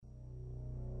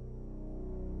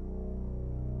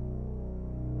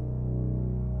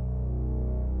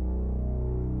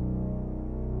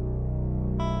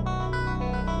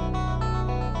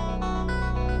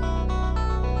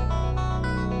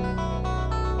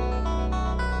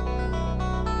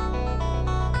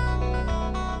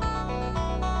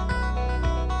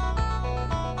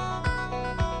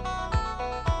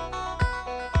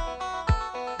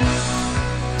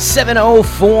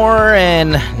7:04,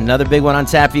 and another big one on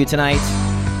tap for you tonight.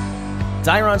 It's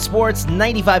Iron Sports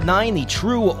 95.9, the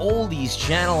true oldies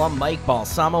channel. I'm Mike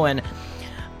Balsamo, and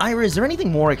Ira, is there anything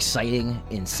more exciting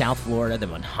in South Florida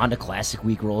than when Honda Classic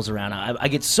Week rolls around? I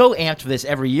get so amped for this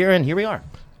every year, and here we are.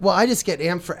 Well, I just get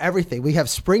amped for everything. We have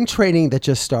spring training that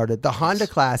just started, the Honda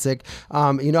Classic.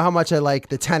 You know how much I like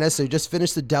the tennis. So you just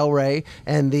finished the Delray,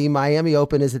 and the Miami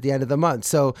Open is at the end of the month.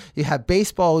 So you have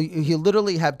baseball. You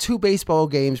literally have 2 baseball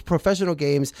games, professional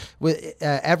games, with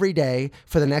every day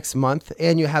for the next month.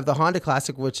 And you have the Honda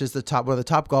Classic, which is one of the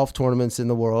top golf tournaments in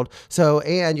the world. So,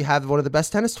 and you have one of the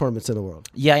best tennis tournaments in the world.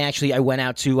 Yeah, I went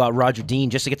out to Roger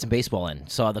Dean just to get some baseball in.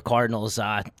 Saw the Cardinals.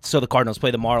 Play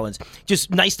the Marlins.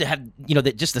 Just nice to have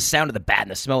just the sound of the bat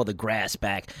and the smell of the grass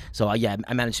back. So, I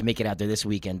managed to make it out there this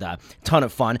weekend. Ton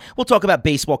of fun. We'll talk about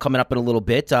baseball coming up in a little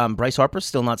bit. Bryce Harper's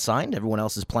still not signed. Everyone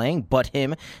else is playing but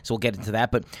him, so we'll get into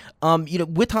that. But,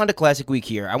 with Honda Classic Week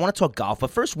here, I want to talk golf. But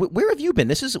first, where have you been?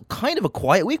 This is kind of a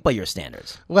quiet week by your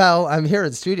standards. Well, I'm here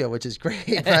in the studio, which is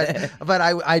great. But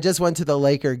I just went to the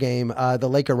Laker game, the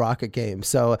Laker Rocket game.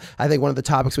 So I think one of the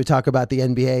topics we talk about the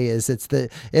NBA is it's the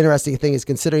interesting thing is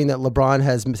considering that LeBron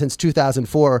has, since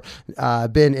 2004,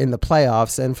 been in the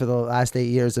playoffs and for the last 8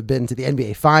 years have been to the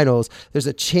NBA Finals. There's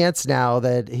a chance now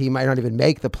that he might not even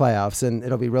make the playoffs, and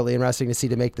it'll be really interesting to see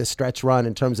to make this stretch run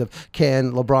in terms of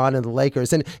can LeBron and the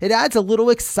Lakers. And it adds a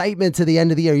little excitement to the end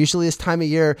of the year. Usually this time of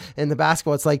year in the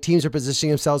basketball, it's like teams are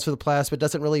positioning themselves for the playoffs, but it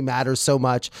doesn't really matter so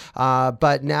much.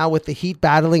 But now with the Heat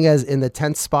battling as in the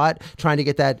 10th spot, trying to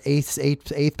get that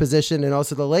eighth position, and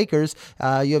also the Lakers,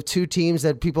 you have 2 teams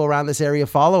that people around this area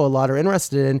follow a lot, are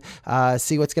interested in,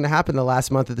 see what's going to happen the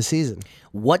last month of the season.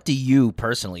 What do you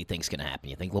personally think is going to happen?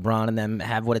 You think LeBron and them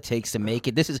have what it takes to make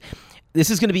it? This is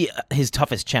going to be his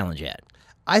toughest challenge yet.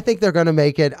 I think they're going to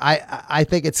make it. I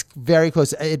think it's very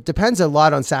close. It depends a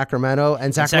lot on Sacramento,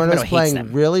 and Sacramento's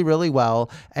playing really, really well,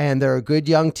 and they're a good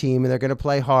young team, and they're going to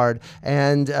play hard.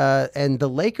 And the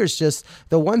Lakers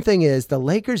the one thing is the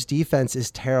Lakers defense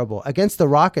is terrible. Against the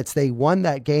Rockets, they won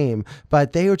that game,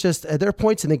 but they were there are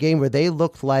points in the game where they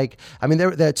looked like,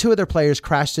 the 2 of their players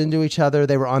crashed into each other.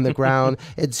 They were on the ground.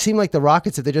 It seemed like the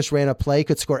Rockets, if they just ran a play,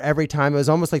 could score every time. It was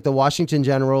almost like the Washington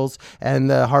Generals and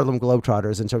the Harlem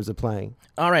Globetrotters in terms of playing.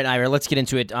 All right, Ira, let's get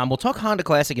into it. We'll talk Honda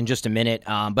Classic in just a minute.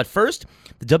 But first,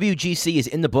 the WGC is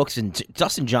in the books, and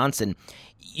Dustin Johnson,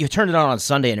 you turned it on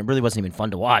Sunday, and it really wasn't even fun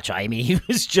to watch. He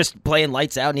was just playing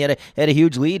lights out, and he had a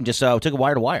huge lead and just took it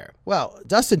wire to wire. Well,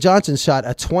 Dustin Johnson shot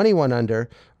a 21 under.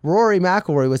 Rory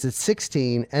McIlroy was at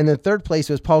 16, and then third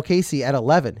place was Paul Casey at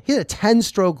 11. He had a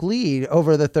 10-stroke lead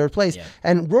over the third place,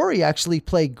 and Rory actually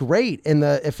played great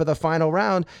for the final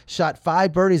round, shot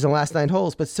 5 birdies in the last 9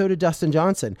 holes, but so did Dustin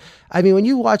Johnson. When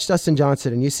you watch Dustin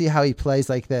Johnson and you see how he plays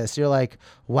like this, you're like,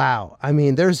 wow.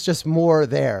 There's just more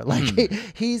there.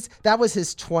 That was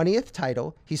his 20th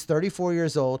title. He's 34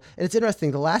 years old, and it's interesting.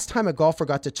 The last time a golfer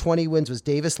got to 20 wins was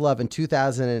Davis Love in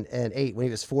 2008 when he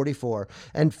was 44,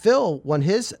 and Phil won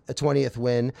his 20th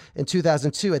win in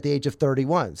 2002 at the age of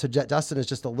 31. So Dustin is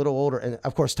just a little older, and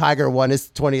of course Tiger won his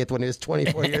 20th when he was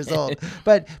 24 years old.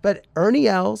 But Ernie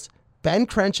Els, Ben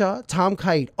Crenshaw, Tom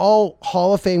Kite, all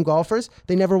Hall of Fame golfers,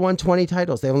 they never won 20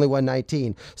 titles. They only won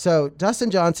 19. So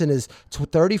Dustin Johnson is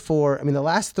 34. The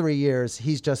last 3 years,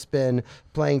 he's just been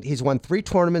playing. He's won 3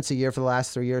 tournaments a year for the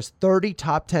last 3 years, 30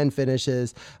 top 10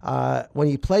 finishes. When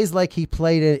he plays like he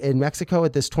played in Mexico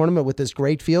at this tournament with this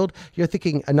great field, you're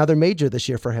thinking another major this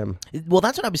year for him. Well,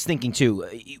 that's what I was thinking, too.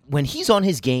 When he's on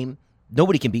his game,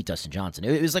 nobody can beat Dustin Johnson.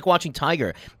 It was like watching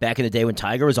Tiger back in the day when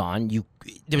Tiger was on.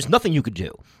 There was nothing you could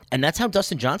do. And that's how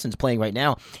Dustin Johnson's playing right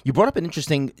now. You brought up an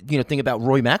interesting thing about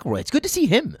Rory McIlroy. It's good to see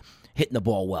him hitting the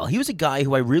ball well. He was a guy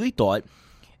who I really thought,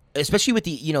 especially with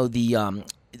the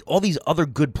all these other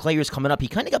good players coming up, he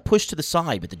kind of got pushed to the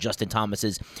side with the Justin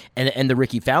Thomases and the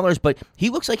Ricky Fowlers, but he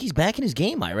looks like he's back in his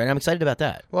game, Ira, and I'm excited about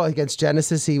that. Well, against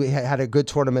Genesis, he had a good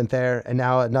tournament there, and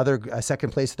now another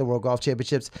second place at the World Golf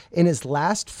Championships. In his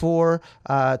last 4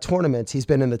 tournaments, he's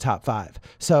been in the top 5.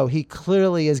 So he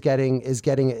clearly is getting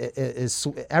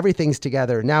everything's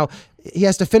together. Now, he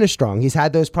has to finish strong. He's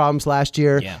had those problems last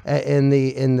year in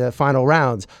the final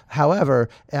rounds. However,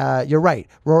 you're right.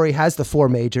 Rory has the 4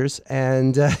 majors,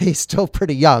 and he's still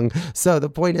pretty young. So the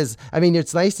point is,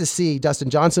 it's nice to see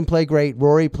Dustin Johnson play great,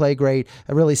 Rory play great,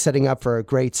 really setting up for a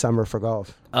great summer for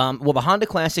golf. Well, the Honda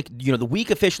Classic, the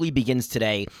week officially begins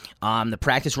today. The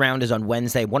practice round is on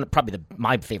Wednesday.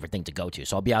 My favorite thing to go to.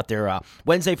 So I'll be out there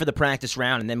Wednesday for the practice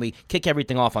round, and then we kick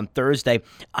everything off on Thursday.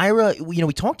 Ira, we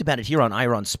talked about it here on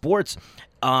Ira on Sports.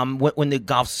 when the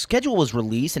golf schedule was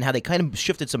released and how they kind of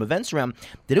shifted some events around,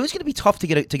 that it was going to be tough to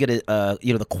get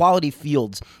the quality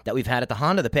fields that we've had at the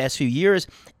Honda the past few years,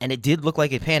 and it did look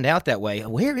like it panned out that way.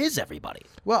 Where is everybody?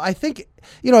 Well, I think,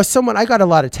 I got a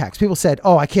lot of texts. People said,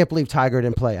 I can't believe Tiger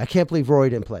didn't play. I can't believe Rory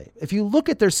didn't play. If you look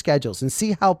at their schedules and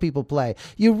see how people play,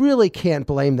 you really can't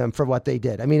blame them for what they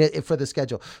did. I mean, for the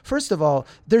schedule. First of all,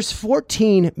 there's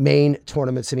 14 main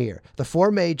tournaments in a year. The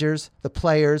 4 majors, the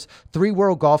Players, 3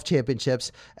 World Golf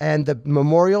Championships, and the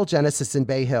Memorial Genesis in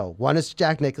Bay Hill. One is to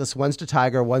Jack Nicklaus, one's to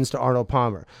Tiger, one's to Arnold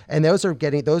Palmer. And those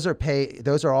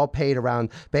are all paid around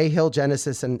Bay Hill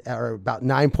Genesis and are about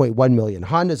 $9.1 million.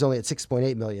 Honda's only at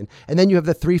 $6.8 million. And then you have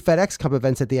the 3 FedEx Cup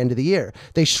events at the end of the year.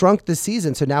 They shrunk the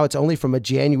season, so now it's only from a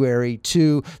January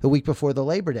to the week before the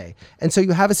Labor Day. And so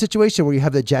you have a situation where you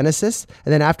have the Genesis,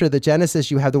 and then after the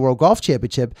Genesis, you have the World Golf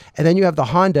Championship, and then you have the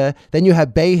Honda, then you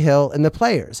have Bay Hill and the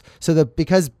Players. So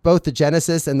because both the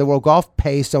Genesis and the World Golf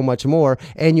pay so much more,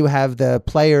 and you have the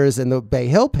Players and the Bay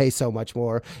Hill pay so much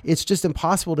more, it's just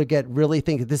impossible to really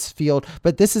think of this field.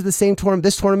 But this is the same tournament.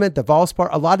 This tournament, the Valspar,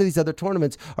 a lot of these other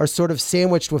tournaments are sort of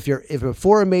sandwiched with if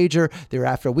before a major, they're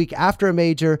after a week after a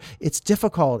major. It's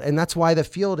difficult, and that's why the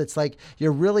field, it's like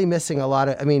you're really missing a lot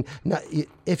of. I mean,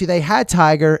 if they had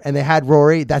Tiger and they had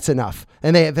Rory, that's enough.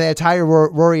 And if they had Tiger,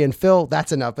 Rory, and Phil,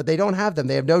 that's enough. But they don't have them.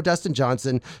 They have no Dustin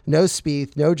Johnson, no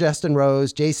Spieth, no Justin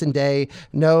Rose, Jason Day,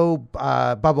 no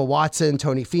Bubba Watson,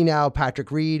 Tony Finau, Patrick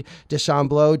Reed,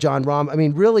 DeChambeau, John Rahm. I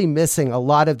mean, really missing a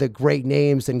lot of the great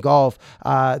names in golf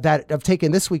that have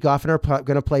taken this week off and are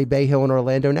going to play Bay Hill and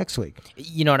Orlando next week.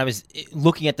 And I was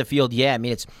looking at the field. Yeah, I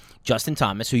mean, it's Justin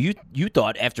Thomas, who you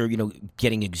thought after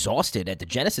getting exhausted at the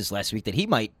Genesis last week that he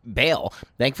might bail.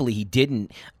 Thankfully, he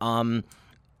didn't.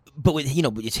 But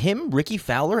it's him, Ricky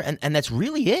Fowler, and that's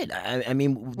really it. I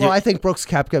mean, I think Brooks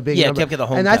Koepka being Koepka the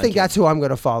home, and I think that's who I'm going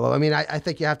to follow. I mean, I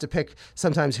think you have to pick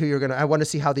sometimes who you're going to. I want to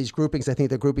see how these groupings. I think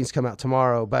the groupings come out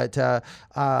tomorrow, but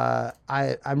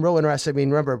I'm real interested. I mean,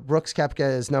 remember Brooks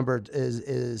Koepka is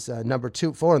number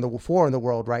 4 in the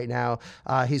world right now.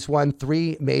 He's won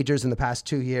 3 majors in the past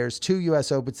 2 years, 2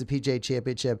 U.S. Opens, the PGA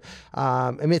Championship.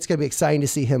 I mean, it's going to be exciting to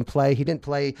see him play. He didn't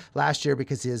play last year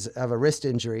because of a wrist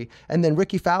injury, and then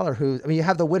Ricky Fowler. You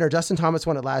have the winner. Justin Thomas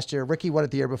won it last year. Ricky won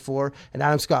it the year before, and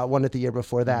Adam Scott won it the year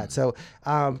before that. So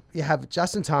you have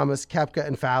Justin Thomas, Koepka,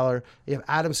 and Fowler. You have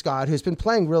Adam Scott, who's been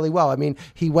playing really well. I mean,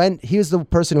 he was the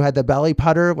person who had the belly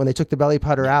putter. When they took the belly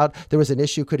putter out, there was an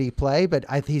issue. Could he play? But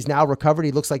he's now recovered.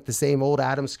 He looks like the same old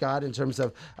Adam Scott in terms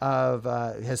of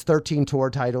has 13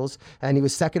 tour titles, and he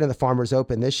was second in the Farmers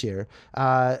Open this year.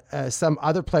 Some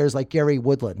other players like Gary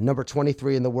Woodland, number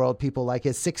 23 in the world. People like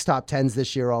his 6 top 10s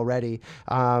this year already.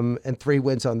 And 3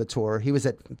 wins on the tour. He was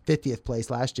at 50th place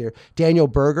last year. Daniel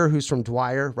Berger, who's from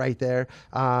Dwyer, right there.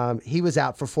 He was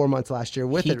out for 4 months last year.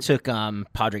 He took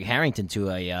Padraig Harrington to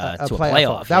a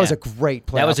playoff. That was a great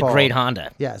playoff. That was a great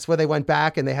Honda. Yes, where they went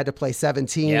back and they had to play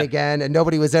 17 again, and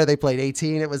nobody was there. They played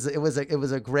 18. It was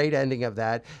a great ending of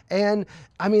that. And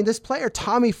I mean, this player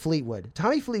Tommy Fleetwood.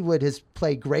 Tommy Fleetwood has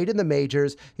played great in the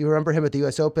majors. You remember him at the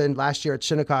U.S. Open last year at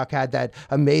Shinnecock, had that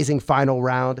amazing final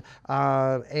round,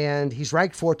 and he's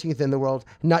ranked 14th in the world.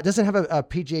 Doesn't have a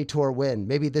PGA Tour win.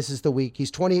 Maybe this is the week.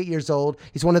 He's 28 years old.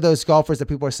 He's one of those golfers that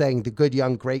people are saying the good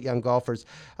young, great young golfers.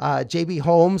 JB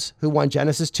Holmes, who won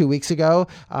Genesis 2 weeks ago,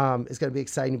 is going to be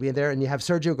exciting to be in there. And you have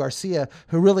Sergio Garcia,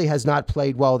 who really has not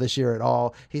played well this year at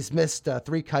all. He's missed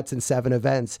 3 cuts in 7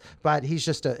 events, but he's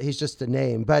just a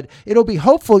name. But it'll be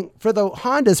hopeful for the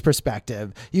Honda's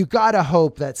perspective. You got to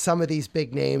hope that some of these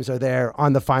big names are there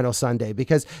on the final Sunday,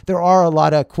 because there are a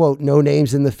lot of, quote, no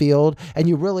names in the field, and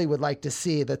you really would like to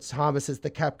see the Thomases,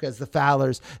 the Koepkas, the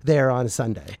Fowlers there on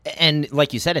Sunday. And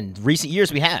like you said, in recent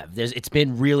years we have. It's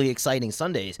been really exciting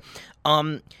Sundays.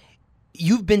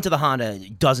 You've been to the Honda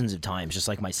dozens of times, just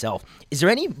like myself. Is there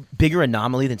any bigger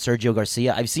anomaly than Sergio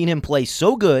Garcia? I've seen him play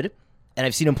so good, and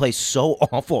I've seen him play so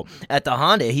awful at the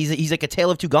Honda. He's like a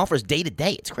tale of two golfers day to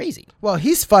day. It's crazy. Well,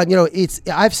 he's fun.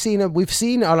 I've seen him. We've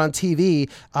seen on TV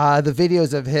the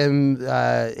videos of him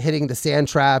hitting the sand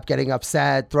trap, getting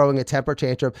upset, throwing a temper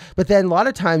tantrum. But then a lot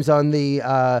of times on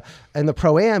the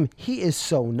Pro-Am, he is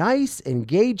so nice,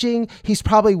 engaging. He's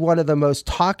probably one of the most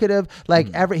talkative.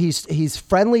 He's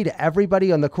friendly to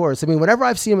everybody on the course. I mean, whenever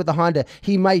I've seen him at the Honda,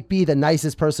 he might be the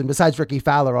nicest person besides Ricky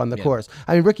Fowler on the course.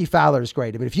 I mean, Ricky Fowler is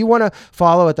great. I mean, if you want to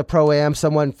follow at the Pro-Am,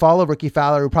 someone follow Ricky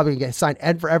Fowler, who probably can get signed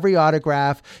for every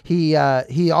autograph. He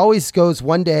always goes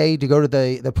one day to go to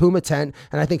the Puma tent,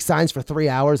 and I think signs for 3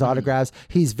 hours autographs.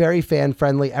 He's very fan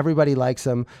friendly. Everybody likes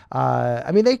him.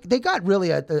 I mean, they got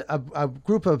really a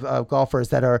group of golfers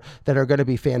that are going to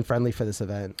be fan friendly for this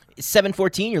event.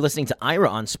 7:14. You're listening to Ira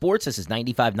on Sports. This is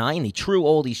 95.9, the True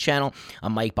Oldies channel.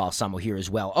 I'm Mike Balsamo here as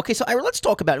well. Okay, so Ira, let's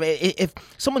talk about if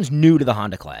someone's new to the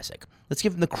Honda Classic. Let's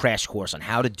give them the crash course on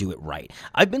how to do it right.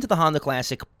 I've been to the Honda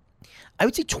Classic, I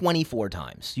would say 24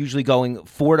 times, usually going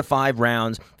 4 to 5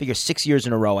 rounds. Figure 6 years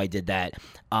in a row I did that.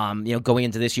 Going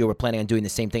into this year, we're planning on doing the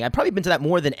same thing. I've probably been to that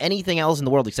more than anything else in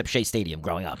the world except Shea Stadium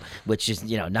growing up, which is,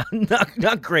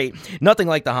 not great. Nothing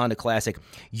like the Honda Classic.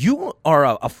 You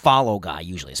are a follow guy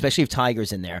usually, especially if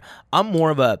Tiger's in there. I'm more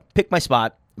of a pick my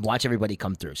spot, watch everybody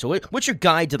come through. So what's your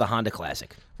guide to the Honda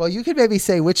Classic? Well, you could maybe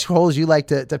say which holes you like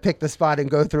to pick the spot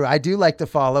and go through. I do like to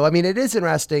follow. I mean, it is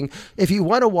interesting. If you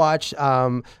want to watch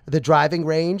the driving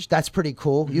range, that's pretty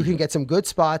cool. You can get some good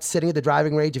spots sitting at the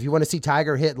driving range. If you want to see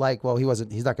Tiger hit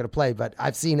he's not going to play, but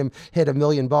I've seen him hit 1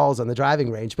 million balls on the driving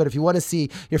range. But if you want to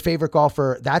see your favorite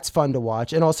golfer, that's fun to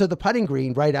watch. And also the putting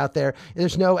green right out there.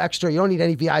 There's no extra, you don't need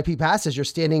any VIP passes. You're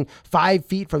standing 5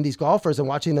 feet from these golfers and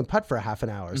watching them putt for a half an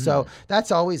hour. So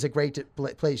that's always a great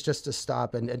place just to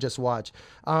stop and just watch.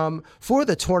 For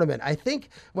the tournament, I think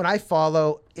when I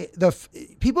follow,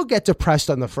 people get depressed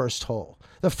on the first hole.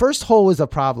 The first hole is a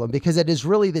problem because it is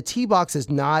really, the tee box is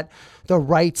not the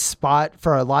right spot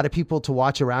for a lot of people to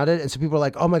watch around it. And so people are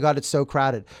like, oh my God, it's so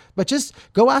crowded. But just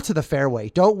go out to the fairway.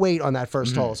 Don't wait on that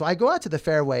first hole. So I go out to the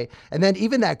fairway, and then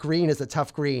even that green is a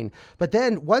tough green. But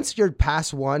then once you're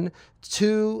past 1,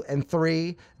 2, and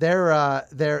 3,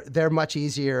 they're much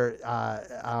easier.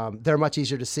 They're much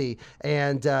easier to see.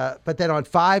 And but then on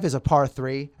 5 is a par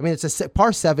 3. I mean, it's a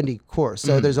par 70 course,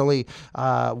 so there's only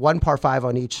 1 par 5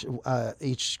 on each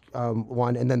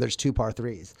one, and then there's 2 par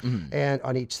 3s and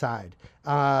on each side.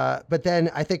 But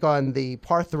then I think on the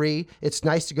par 3, it's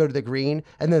nice to go to the green,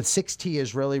 and then 6T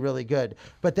is really, really good.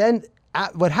 But then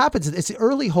what happens is the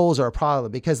early holes are a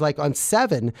problem because, like on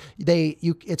 7,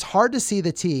 it's hard to see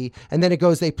the tee, and then it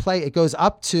goes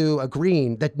up to a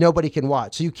green that nobody can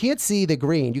watch, so you can't see the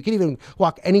green. You can't even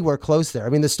walk anywhere close there. I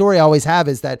mean, the story I always have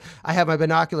is that I have my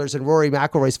binoculars, and Rory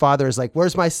McIlroy's father is like,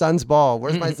 "Where's my son's ball?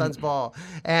 Where's my son's ball?"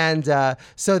 And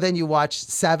so then you watch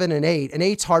 7 and 8, and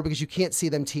 8's hard because you can't see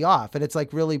them tee off, and it's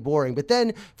like really boring. But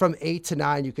then from 8 to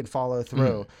 9, you can follow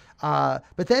through.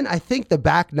 But then I think the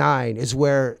back 9 is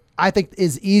where I think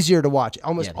is easier to watch.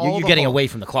 Almost all you're getting away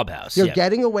from the clubhouse. You're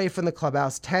getting away from the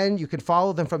clubhouse. 10, you can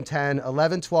follow them from 10,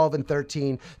 11, 12, and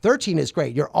 13. 13 is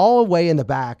great. You're all way in the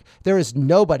back. There is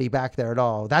nobody back there at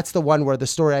all. That's the one where the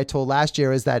story I told last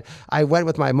year is that I went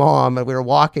with my mom and we were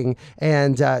walking,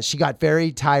 and she got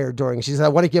very tired she said, I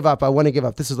want to give up.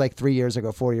 This was like 4 years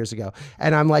ago.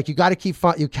 And I'm like, you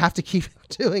have to keep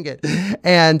doing it.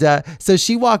 And so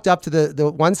she walked up to the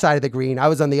one side of the green. I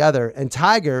was on the other, and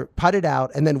Tiger putted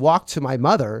out and then walked to my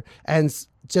mother and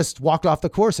just walked off the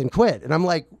course and quit. And I'm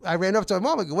like, I ran up to my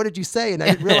mom and go, what did you say? And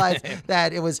I didn't realize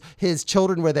that it was his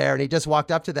children were there, and he just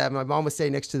walked up to them. My mom was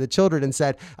sitting next to the children and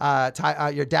said,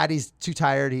 your daddy's too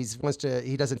tired.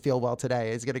 He doesn't feel well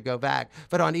today. He's going to go back.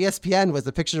 But on ESPN was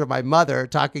the picture of my mother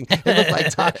talking. It looked like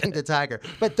talking to Tiger.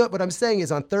 But what I'm saying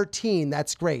is on 13,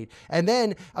 that's great. And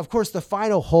then, of course, the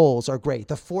final holes are great.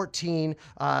 The 14,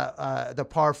 the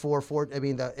par 4,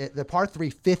 the par 3,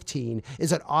 15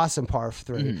 is an awesome par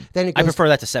 3. Then it goes, I prefer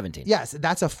that to 17. Yes,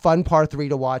 that's a fun par 3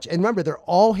 to watch. And remember, they're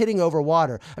all hitting over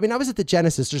water. I mean, I was at the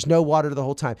Genesis. There's no water the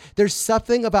whole time. There's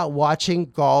something about watching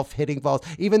golf, hitting balls,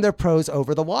 even their pros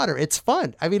over the water. It's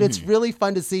fun. I mean, it's really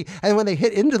fun to see. And when they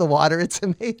hit into the water, it's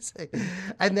amazing.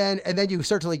 And then you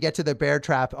certainly get to the bear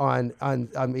trap on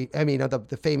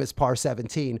the famous par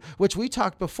 17, which we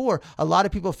talked before. A lot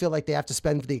of people feel like they have to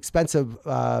spend the expensive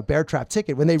bear trap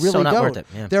ticket when they really don't. Worth it.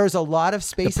 Yeah. There's a lot of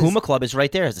spaces. The Puma Club is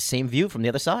right there. It has the same view from the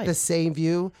other side. The same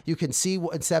view. You can see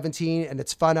in 17, and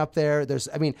it's fun up there.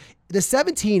 The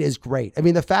 17 is great. I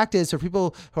mean, the fact is, for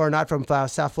people who are not from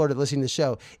South Florida listening to the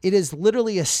show, it is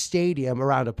literally a stadium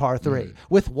around a par 3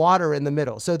 with water in the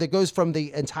middle. So that goes from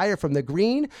the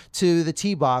green to the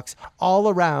tee box all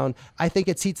around. I think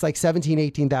it seats like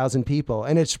 18,000 people,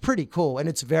 and it's pretty cool, and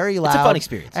it's very loud. It's a fun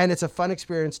experience. And it's a fun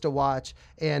experience to watch,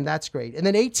 and that's great. And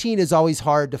then 18 is always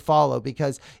hard to follow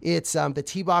because it's the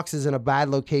tee box is in a bad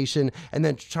location, and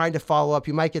then trying to follow follow up.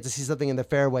 You might get to see something in the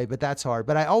fairway, but that's hard.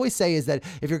 But I always say is that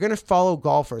if you're going to follow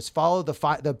golfers, follow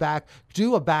the back,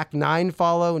 do a back 9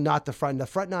 follow, not the front. The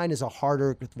front 9 is a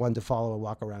harder one to follow and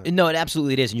walk around. No, it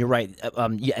absolutely is, and you're right.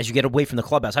 As you get away from the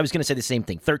clubhouse, I was going to say the same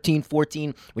thing. 13,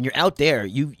 14, when you're out there,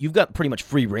 you've got pretty much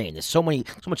free reign. There's so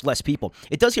much less people.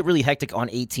 It does get really hectic on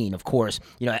 18, of course,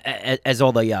 as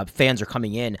all the fans are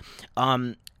coming in.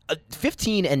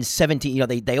 15 and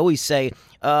 17, they always say,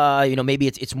 maybe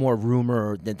it's more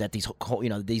rumor that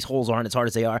these holes aren't as hard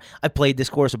as they are. I played this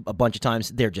course a bunch of times.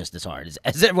 They're just as hard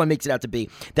as everyone makes it out to be.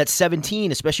 That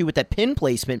 17, especially with that pin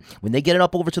placement, when they get it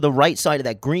up over to the right side of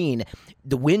that green,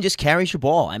 the wind just carries your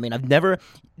ball. I mean,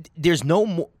 there's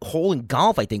no hole in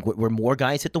golf, I think, where more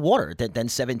guys hit the water than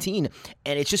 17.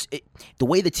 And it's just the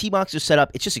way the tee box is set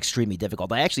up, it's just extremely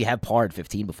difficult. I actually have parred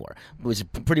 15 before. It was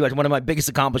pretty much one of my biggest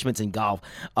accomplishments in golf.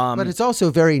 But it's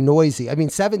also very noisy. I mean,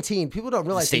 17, people don't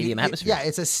realize. Stadium atmosphere. Yeah,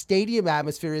 it's a stadium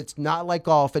atmosphere. It's not like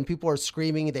golf, and people are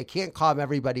screaming. They can't calm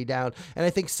everybody down. And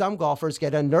I think some golfers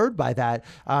get unnerved by that,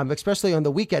 especially on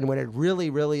the weekend when it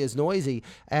really, really is noisy.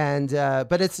 And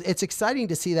but it's exciting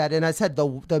to see that. And I said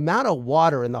the amount of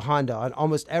water in the Honda on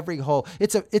almost every hole.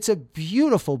 It's a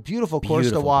beautiful, beautiful course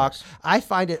to walk. Course. I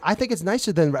think it's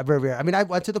nicer than Riviera. I mean, I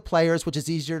went to the Players, which is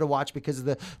easier to watch because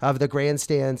of the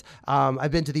grandstands.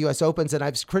 I've been to the U.S. Opens, and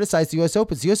I've criticized the U.S.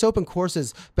 Opens. The U.S. Open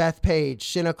courses, Bethpage,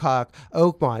 Shinnecock,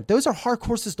 Oakmont, those are hard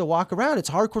courses to walk around. It's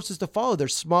hard courses to follow. They're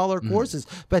smaller courses,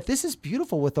 but this is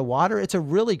beautiful with the water. It's a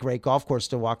really great golf course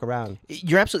to walk around.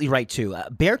 You're absolutely right too.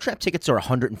 Bear Trap tickets are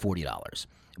 $140.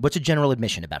 What's a general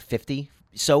admission? About $50.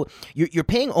 So you're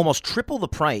paying almost triple the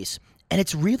price, and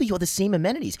it's really all the same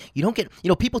amenities. You don't get,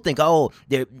 people think,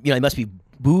 it must be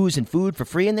booze and food for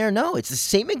free in there. No, it's the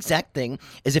same exact thing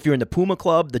as if you're in the Puma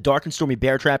Club, the Dark and Stormy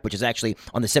Bear Trap, which is actually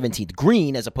on the 17th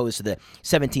green as opposed to the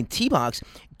 17th tee box.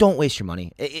 Don't waste your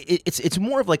money. It's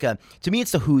more of like to me,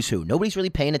 it's the who's who. Nobody's really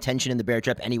paying attention in the Bear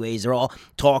Trap anyways. They're all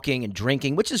talking and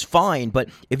drinking, which is fine. But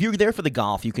if you're there for the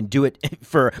golf, you can do it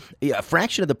for a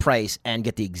fraction of the price and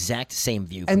get the exact same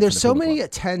view. And there's so many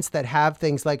tents that have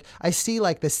things like, I see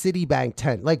like the Citibank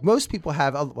tent. Like most people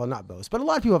have, well, not most, but a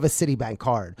lot of people have a Citibank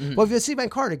card. Mm-hmm. Well, if you have a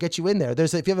Citibank card, it gets you in there.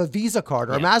 If you have a Visa card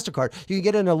or a MasterCard, you can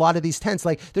get in a lot of these tents.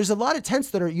 Like there's a lot of tents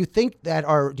that you think that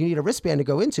you need a wristband to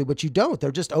go into, but you don't.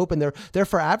 They're just open. They're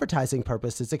for advertising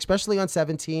purposes, especially on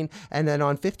 17, and then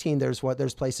on 15 there's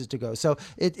places to go. So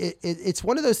it's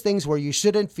one of those things where you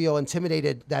shouldn't feel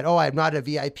intimidated that, I'm not a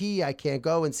VIP, I can't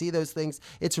go and see those things.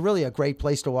 It's really a great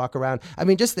place to walk around. I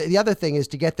mean, just the other thing is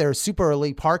to get there super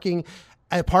early. Parking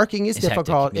is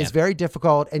difficult. It's very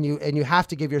difficult, and you have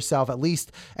to give yourself at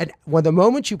least, and when the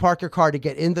moment you park your car to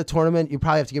get in the tournament, you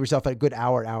probably have to give yourself a good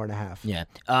hour and a half. Yeah.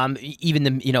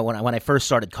 Even when I first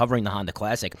started covering the Honda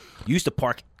Classic,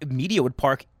 media would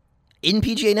park in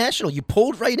PGA National. You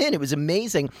pulled right in. It was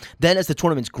amazing. Then as the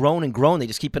tournament's grown and grown, they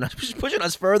just keep pushing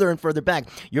us further and further back.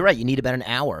 You're right. You need about an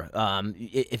hour.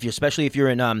 Especially if you're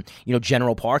in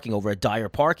general parking over at Dyer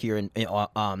Park here in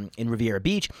Riviera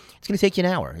Beach, it's going to take you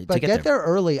an hour. But get there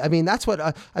early. I mean, that's what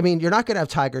you're not going to have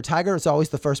Tiger. Tiger is always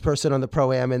the first person on the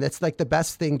Pro-Am, and it's like the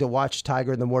best thing to watch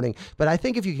Tiger in the morning. But I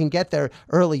think if you can get there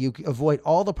early, you avoid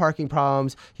all the parking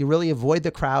problems. You really avoid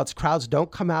the crowds. Crowds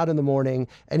don't come out in the morning.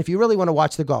 And if you really want to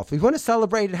watch the golf, if you want to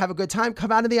celebrate and have a good time,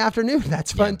 come out in the afternoon.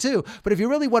 That's fun too. But if you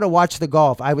really want to watch the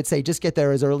golf, I would say just get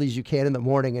there as early as you can in the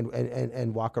morning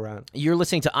and walk around. You're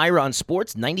listening to Ira on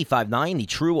Sports 95.9, the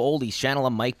True Oldies channel.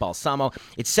 I'm Mike Balsamo.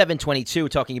 It's 7:22,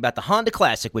 talking about the Honda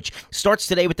Classic, which starts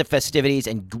today with the festivities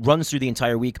and runs through the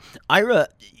entire week. Ira,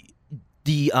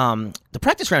 the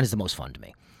practice round is the most fun to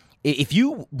me. If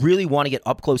you really want to get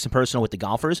up close and personal with the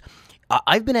golfers,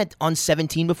 I've been on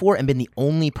 17 before and been the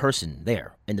only person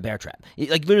there in the Bear Trap.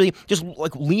 Like literally just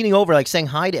like leaning over, like saying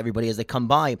hi to everybody as they come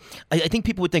by. I think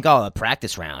people would think, a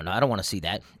practice round. I don't want to see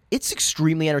that. It's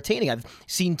extremely entertaining. I've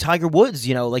seen Tiger Woods,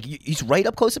 he's right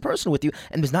up close and personal with you,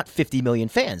 and there's not 50 million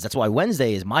fans. That's why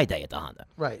Wednesday is my day at the Honda.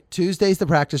 Right. Tuesday's the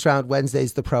practice round,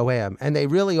 Wednesday's the Pro-Am. And they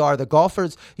really are. The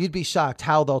golfers, you'd be shocked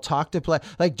how they'll talk to play.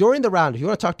 Like during the round, if you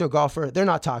want to talk to a golfer, they're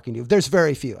not talking to you. There's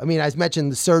very few. I mean, I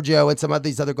mentioned Sergio and some of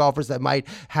these other golfers that might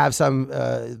have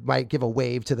might give a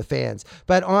wave to the fans.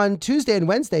 But on Tuesday and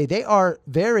Wednesday, they are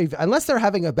unless they're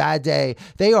having a bad day,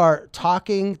 they are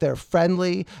talking, they're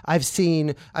friendly. I've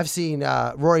seen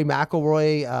Rory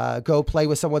McIlroy go play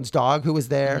with someone's dog who was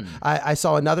there. I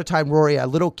saw another time Rory, a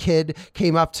little kid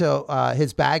came up to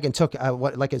his bag and took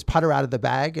his putter out of the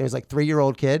bag. And it was like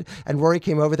 3-year-old kid. And Rory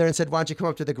came over there and said, "Why don't you come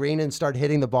up to the green and start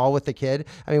hitting the ball with the kid?"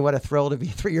 I mean, what a thrill to be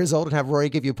 3 years old and have Rory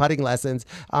give you putting lessons.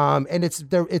 And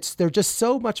they're just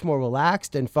so much more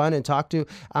relaxed and fun and talk to.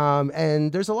 And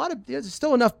and there's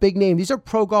still enough big name. These are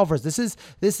pro golfers. This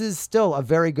is still a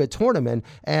very good tournament,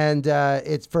 and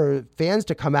it's for fans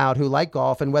to come out who like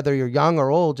golf, and whether you're young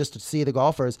or old, just to see the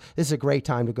golfers. This is a great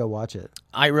time to go watch it.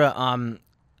 Ira,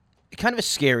 kind of a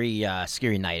scary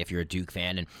night if you're a Duke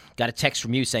fan, and got a text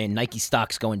from you saying Nike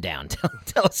stock's going down.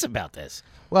 Tell us about this.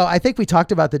 Well, I think we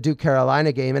talked about the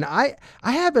Duke-Carolina game, and I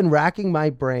have been racking my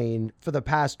brain for the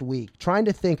past week trying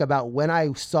to think about when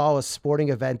I saw a sporting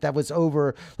event that was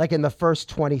over like in the first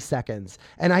 20 seconds,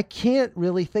 and I can't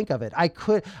really think of it. I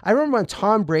remember when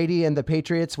Tom Brady and the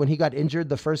Patriots, when he got injured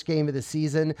the first game of the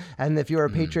season, and if you're a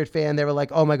Patriot fan, they were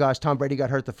like, oh my gosh, Tom Brady got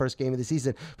hurt the first game of the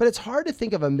season. But it's hard to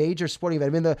think of a major sporting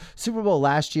event. I mean, the Super Bowl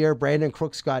last year, Brandon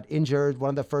Crooks got injured,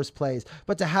 one of the first plays,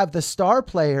 but to have the star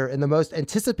player in the most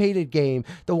anticipated game,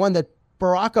 the one that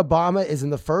Barack Obama is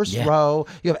in the first row.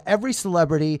 You have every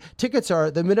celebrity.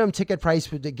 The minimum ticket price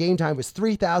for the game time was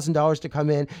 $3,000 to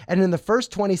come in. And in the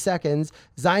first 20 seconds,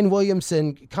 Zion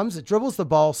Williamson dribbles the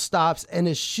ball, stops, and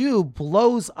his shoe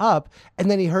blows up, and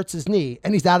then he hurts his knee,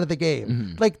 and he's out of the game.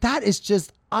 Mm-hmm. Like, that is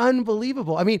just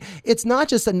unbelievable. I mean, it's not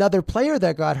just another player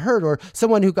that got hurt or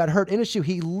someone who got hurt in a shoe.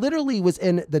 He literally was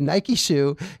in the Nike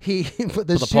shoe.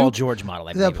 The Paul George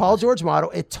model. The Paul George model.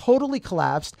 It totally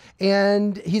collapsed,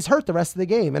 and he's hurt the rest of the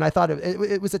game. And I thought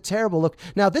it was a terrible look.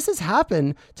 Now, this has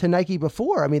happened to Nike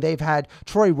before. I mean, they've had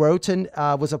Troy Roten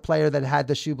was a player that had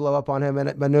the shoe blow up on him,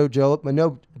 and Manu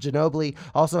Ginobili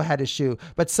also had his shoe.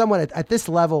 But someone at this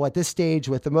level, at this stage,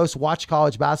 with the most watched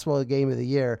college basketball game of the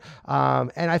year,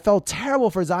 and I felt terrible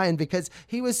for Zion because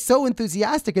he was so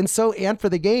enthusiastic and so amped for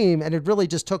the game, and it really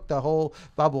just took the whole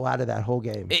bubble out of that whole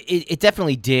game. It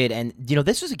definitely did, and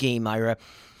this was a game, Ira.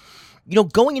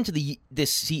 Going into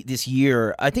this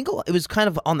year, I think it was kind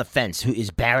of on the fence. Who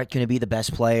is Barrett going to be the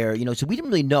best player? So we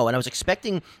didn't really know, and I was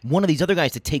expecting one of these other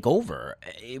guys to take over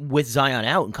with Zion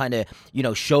out and kind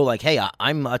of show like, hey,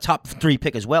 I'm a top 3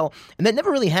 pick as well, and that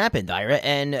never really happened, Ira.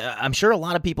 And I'm sure a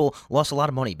lot of people lost a lot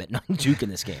of money betting on Duke in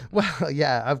this game. Well,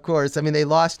 yeah, of course. I mean, they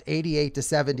lost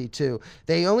 88-72.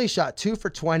 They only shot 2 for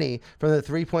 20 from the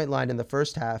 3-point line in the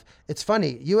first half. It's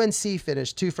funny, UNC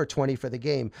finished 2 for 20 for the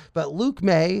game, but Luke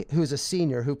May, who's a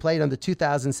senior who played on the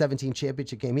 2017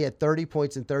 championship game, he had 30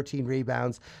 points and 13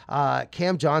 rebounds.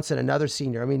 Cam Johnson, another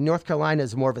senior. I mean, North Carolina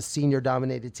is more of a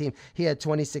senior-dominated team. He had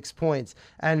 26 points,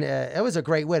 and it was a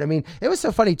great win. I mean, it was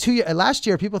so funny. Last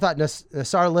year, people thought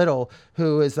Nassar Little,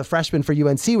 who is the freshman for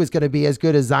UNC, was going to be as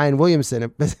good as Zion Williamson,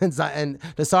 and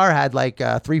Nassar had like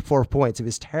 3-4 points. It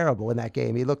was terrible in that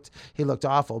game. He looked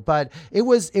awful, but it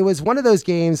was one of those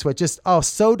games where just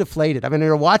so deflated. I mean,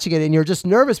 you're watching it and you're just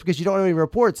nervous because you don't have any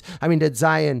reports. I mean, did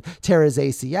Zion tear his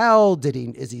ACL?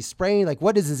 Is he sprained? Like,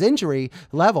 what is his injury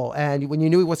level? And when you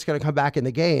knew he was going to come back in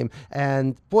the game,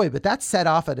 and boy, but that set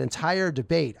off an entire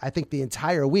debate, I think the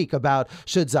entire week, about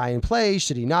should Zion play?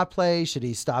 Should he not play? Should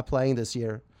he stop playing this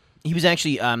year? He was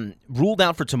actually ruled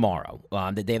out for tomorrow.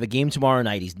 They have a game tomorrow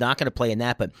night. He's not going to play in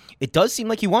that, but it does seem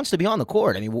like he wants to be on the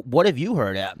court. I mean, what have you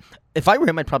heard? If I were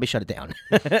him, I'd probably shut it down.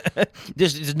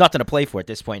 There's nothing to play for at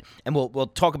this point, and we'll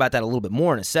talk about that a little bit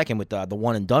more in a second with the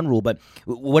one and done rule. But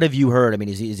what have you heard? I mean,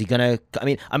 is he going to? I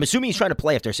mean, I'm assuming he's trying to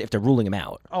play if they're ruling him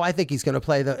out. Oh, I think he's going to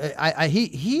play.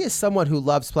 He is someone who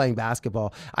loves playing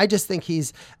basketball. I just think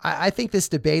I think this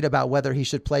debate about whether he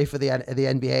should play for the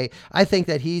NBA. I think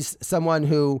that he's someone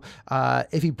who,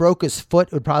 if he broke his foot,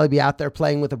 would probably be out there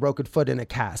playing with a broken foot in a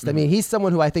cast. Mm-hmm. I mean, he's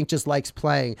someone who I think just likes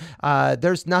playing. I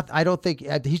don't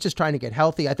think he's just trying to get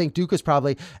healthy. I think Duke is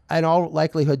probably, in all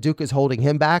likelihood, Duke is holding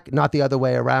him back, not the other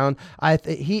way around.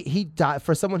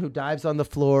 For someone who dives on the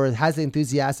floor, has the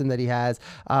enthusiasm that he has,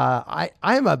 I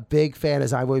am a big fan of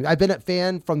Zion Williamson. I've been a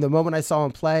fan from the moment I saw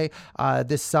him play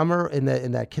this summer in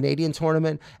that Canadian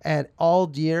tournament, and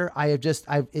all year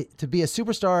to be a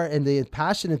superstar and the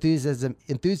passion,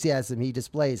 enthusiasm he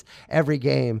displays every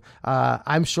game.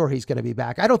 I'm sure he's going to be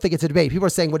back. I don't think it's a debate. People are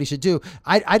saying what he should do.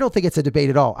 I don't think it's a debate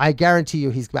at all. I guarantee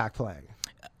you he's back playing.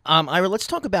 Ira, let's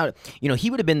talk about, he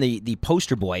would have been the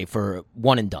poster boy for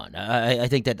one and done. I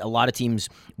think that a lot of teams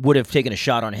would have taken a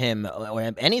shot on him or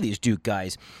any of these Duke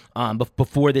guys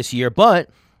before this year. But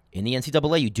in the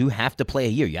NCAA, you do have to play a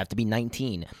year. You have to be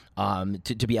 19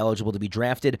 to be eligible to be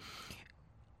drafted.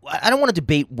 I don't want to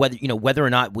debate whether or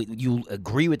not you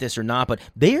agree with this or not, but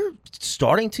they're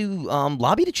starting to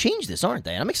lobby to change this, aren't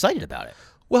they? And I'm excited about it.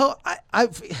 Well,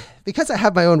 because I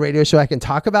have my own radio show, I can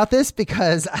talk about this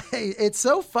because it's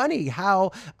so funny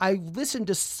how I listen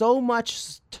to so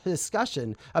much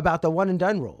discussion about the one and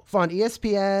done rule on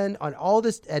ESPN, on all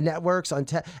this networks,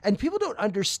 and people don't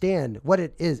understand what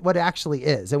it is, what it actually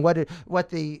is, and what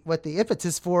the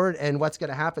impetus for it, and what's going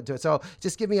to happen to it. So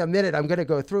just give me a minute. I'm going to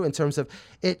go through in terms of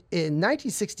it. In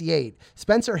 1968,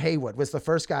 Spencer Haywood was the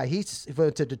first guy. He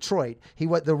went to Detroit.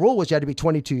 The rule was you had to be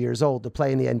 22 years old to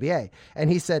play in the NBA, and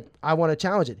he said, I want to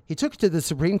challenge it. He took it to the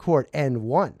Supreme Court and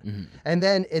won. Mm-hmm. And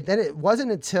then it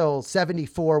wasn't until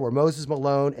 74 where Moses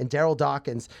Malone and Daryl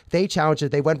Dawkins, they challenged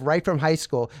it. They went right from high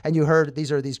school. And you heard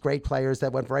these are these great players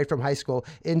that went right from high school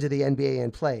into the NBA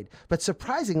and played. But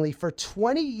surprisingly, for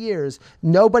 20 years,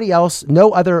 no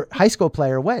other high school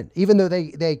player went, even though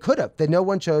they could have. That no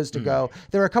one chose to go.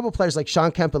 There were a couple players like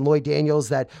Sean Kemp and Lloyd Daniels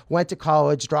that went to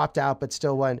college, dropped out, but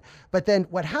still won. But then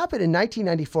what happened in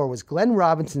 1994 was Glenn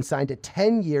Robinson signed a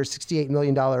 10-year, $68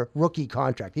 million rookie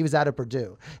contract. He was out of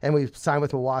Purdue, and we signed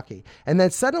with Milwaukee. And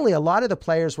then suddenly a lot of the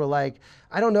players were like,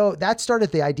 I don't know, that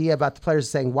started the idea about the players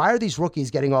saying, why are these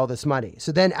rookies getting all this money?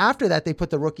 So then after that, they put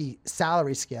the rookie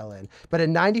salary scale in. But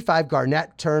in 95,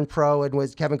 Garnett turned pro and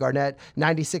was Kevin Garnett.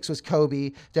 96 was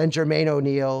Kobe, then Jermaine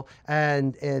O'Neal,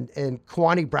 and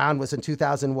Kwame Brown was in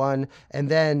 2001, and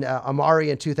then Amari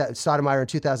and Stoudemire in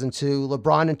 2002,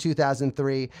 LeBron in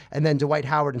 2003, and then Dwight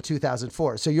Howard in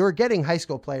 2004. So you're getting high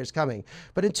school players coming.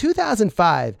 But in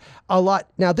 2005,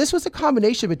 now this was a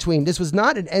combination between, this was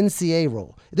not an NCAA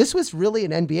rule. This was really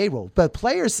an NBA rule. But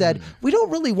players said, we don't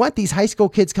really want these high school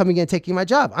kids coming in taking my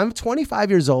job. I'm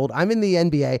 25 years old. I'm in the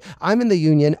NBA. I'm in the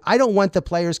union. I don't want the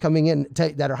players coming in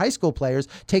that are high school players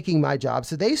taking my job.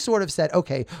 So they sort of said,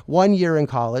 okay, 1 year in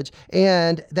college.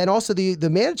 And then also the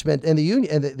management and the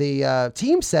union and the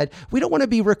team said, we don't want to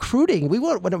be recruiting. We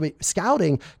want to be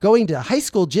scouting, going to high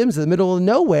school gyms in the middle of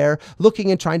nowhere,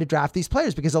 looking and trying to draft these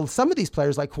players, because some of these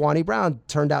players like Kwame Brown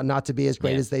turned out not to be as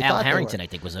great as they thought. Al Harrington,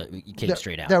 they were. I think, came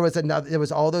straight out. There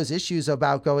was all those issues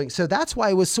about going. So that's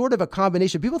why it was sort of a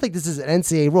combination. People think this is an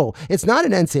NCAA rule. It's not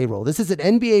an NCAA rule. This is an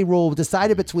NBA rule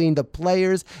decided between the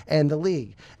players and the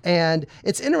league. And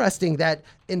it's interesting that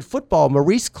in football,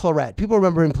 Maurice Clarett, people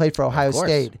remember him played for Ohio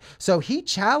State. So he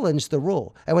challenged the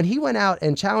rule. And when he went out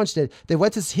and challenged it, that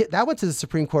went to the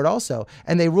Supreme Court also.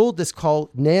 And they ruled this called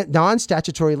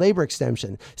non-statutory labor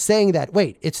extension, saying that,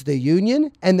 wait, it's the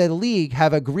union and the league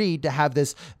have agreed to have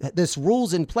this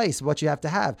rules in place of what you have to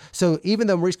have. So even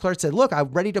though Maurice Clarett said, look, I'm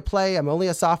ready to play. I'm only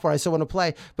a sophomore. I still want to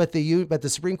play. But the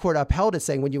Supreme Court upheld it,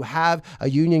 saying when you have a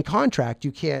union contract,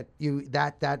 you can't,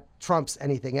 that trumps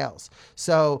anything else.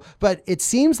 So, but it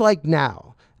seems like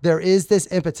now there is this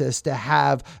impetus to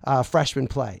have freshmen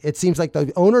play. It seems like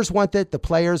the owners want it, the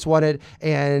players want it,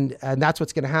 and that's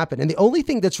what's going to happen. And the only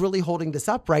thing that's really holding this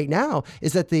up right now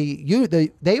is that they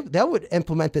would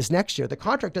implement this next year. The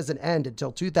contract doesn't end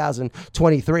until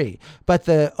 2023, but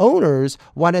the owners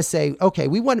want to say, okay,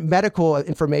 we want medical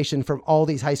information from all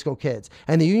these high school kids,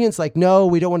 and the union's like, no,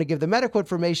 we don't want to give the medical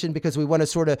information because we want to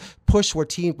sort of push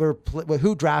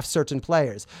who drafts certain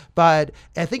players. But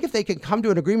I think if they can come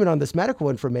to an agreement on this medical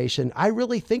information, I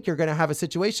really think you're going to have a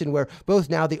situation where both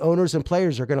now the owners and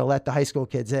players are going to let the high school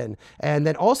kids in. And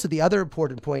then also the other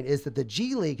important point is that the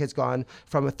G League has gone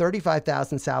from a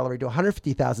 $35,000 salary to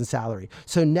 $150,000 salary.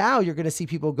 So now you're going to see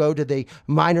people go to the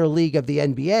minor league of the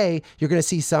NBA. You're going to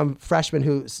see some freshmen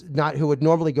who would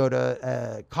normally go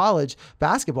to college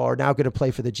basketball are now going to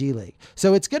play for the G League.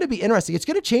 So it's going to be interesting. It's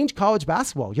going to change college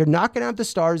basketball. You're not going to have the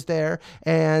stars there,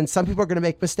 and some people are going to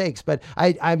make mistakes. But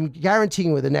I'm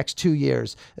guaranteeing with the next 2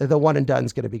 years, the one and done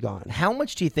is going to be gone. How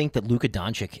much do you think that Luka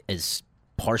Doncic is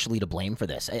partially to blame for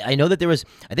this? I know that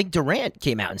I think Durant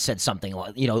came out and said something,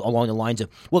 along the lines of,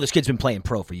 well, this kid's been playing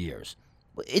pro for years.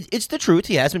 It's the truth.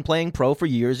 He has been playing pro for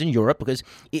years in Europe because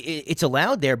it's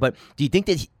allowed there. But do you think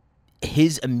that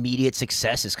his immediate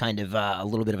success is kind of a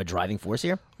little bit of a driving force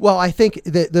here? Well, I think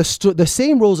the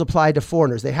same rules apply to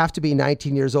foreigners. They have to be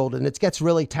 19 years old, and it gets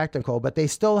really technical, but they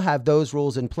still have those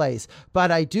rules in place. But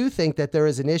I do think that there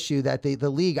is an issue that the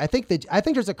league, I think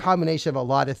there's a combination of a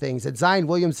lot of things, and Zion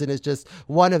Williamson is just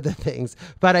one of the things.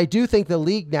 But I do think the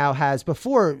league now has,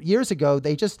 before, years ago,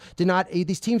 they just did not,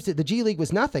 these teams, the G League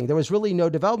was nothing. There was really no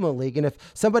development league, and if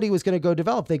somebody was going to go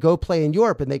develop, they go play in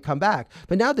Europe and they come back.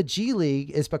 But now the G League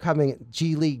is becoming,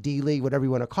 G League, D League, whatever you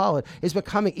want to call it, is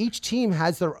becoming, each team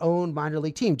has their own minor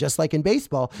league team, just like in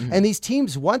baseball. Mm-hmm. And these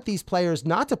teams want these players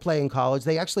not to play in college.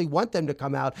 They actually want them to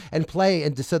come out and play,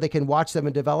 and so they can watch them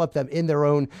and develop them in their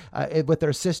own, with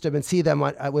their system, and see them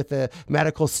with the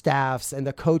medical staffs and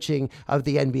the coaching of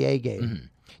the NBA game. Mm-hmm.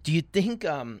 Do you think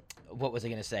What was I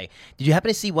going to say? Did you happen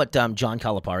to see what John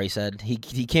Calipari said? He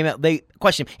came out. They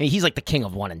questioned. I mean, he's like the king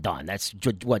of one and done. That's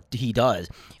what he does.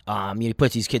 He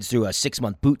puts these kids through a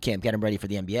 6-month boot camp, get them ready for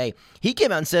the NBA. He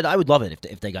came out and said, "I would love it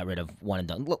if they got rid of one and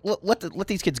done. Let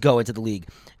these kids go into the league."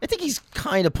 I think he's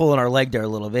kind of pulling our leg there a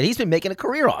little bit. He's been making a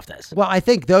career off this. Well, I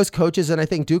think those coaches, and I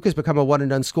think Duke has become a one and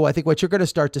done school. I think what you're going to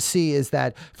start to see is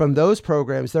that from those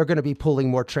programs, they're going to be pulling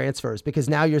more transfers, because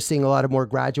now you're seeing a lot of more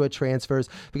graduate transfers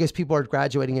because people are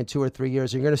graduating in 2 or 3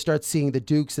 years. You're going to start seeing the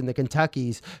Dukes and the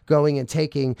Kentuckys going and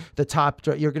taking the top.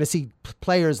 You're going to see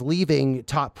players leaving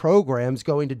top programs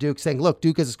going to Duke, saying, "Look,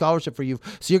 Duke has a scholarship for you."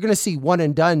 So you're going to see one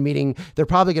and done, meaning they're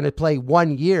probably going to play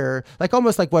 1 year, like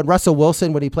almost like when Russell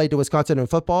Wilson, when he played to Wisconsin in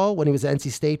football, when he was an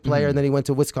NC State player, and then he went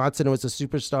to Wisconsin and was a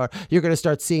superstar. You're going to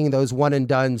start seeing those one and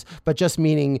dones, but just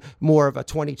meaning more of a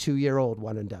 22-year-old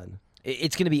one and done.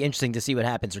 It's going to be interesting to see what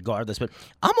happens regardless, but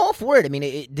I'm all for it. I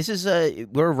mean, this is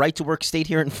we're a right-to-work state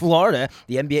here in Florida.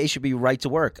 The NBA should be right to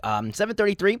work.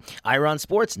 7:33, Iron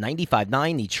Sports,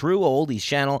 95.9, the True Oldies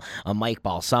channel. Mike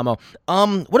Balsamo.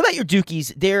 What about your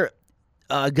Dukies? They're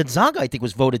Gonzaga, I think,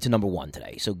 was voted to number 1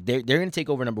 today. So they're going to take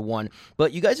over number 1.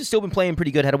 But you guys have still been playing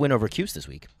pretty good. Had a win over Cuse this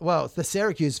week. Well, the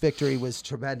Syracuse victory was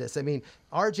tremendous. I mean,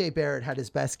 R.J. Barrett had his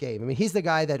best game. I mean, he's the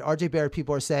guy that R.J. Barrett,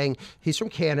 people are saying he's from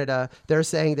Canada. They're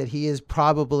saying that he is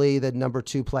probably the number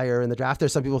 2 player in the draft.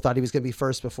 There's some people thought he was going to be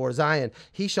first before Zion.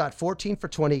 He shot 14 for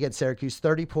 20 against Syracuse,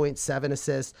 30 points, 7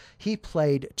 assists. He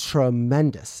played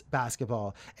tremendous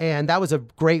basketball, and that was a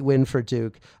great win for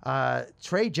Duke.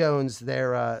 Trey Jones,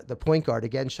 the point guard,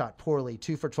 again shot poorly,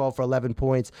 2 for 12 for 11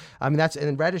 points. I mean,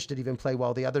 and Reddish didn't even play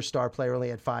well. The other star player only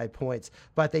had 5 points.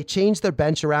 But they changed their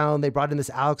bench around. They brought in this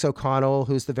Alex O'Connell,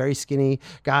 who's the very skinny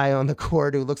guy on the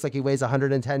court who looks like he weighs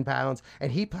 110 pounds.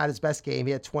 And he had his best game.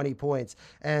 He had 20 points.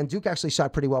 And Duke actually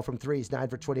shot pretty well from threes, 9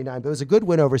 for 29. But it was a good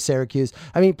win over Syracuse.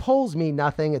 I mean, polls mean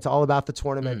nothing. It's all about the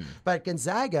tournament. But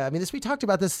Gonzaga, I mean, we talked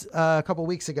about this a couple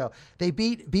weeks ago. They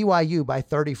beat BYU by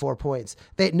 34 points.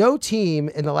 No team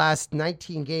in the last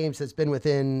 19 games has been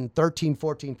within 13,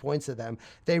 14 points of them.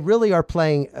 They really are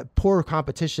playing poor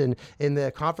competition in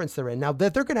the conference they're in. Now,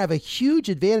 they're going to have a huge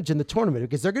advantage in the tournament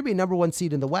because they're going to be number 1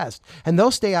 seed in the West, and they'll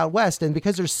stay out West. And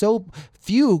because there's so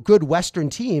few good Western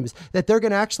teams, that they're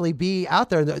going to actually be out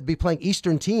there and be playing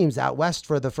Eastern teams out West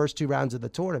for the first 2 rounds of the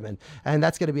tournament. And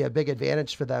that's going to be a big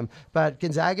advantage for them. But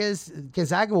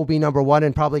Gonzaga will be number 1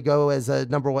 and probably go as a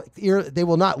number 1. They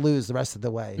will not lose the rest of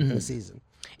the way in the season.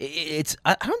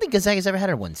 I don't think Gonzaga's ever had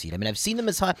a 1 seed. I mean, I've seen them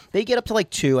as high. They get up to like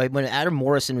 2. When Adam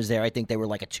Morrison was there, I think they were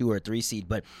like a 2 or a 3 seed.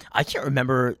 But I can't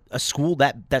remember a school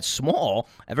that small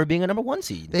ever being a number 1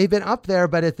 seed. They've been up there,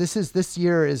 but this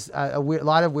year is a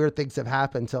lot of weird things have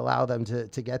happened to allow them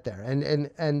to get there.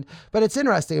 But it's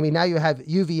interesting. I mean, now you have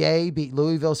UVA beat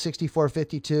Louisville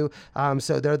 64-52.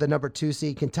 So they're the number 2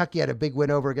 seed. Kentucky had a big win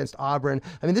over against Auburn.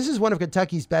 I mean, this is one of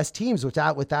Kentucky's best teams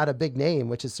without a big name,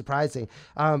 which is surprising.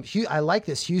 I like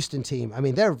this Houston team. I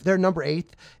mean, they're number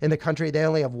 8th in the country. They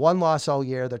only have 1 loss all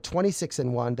year. They're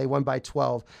 26-1. They won by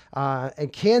 12.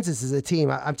 And Kansas is a team.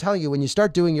 I'm telling you, when you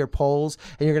start doing your polls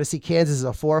and you're going to see Kansas as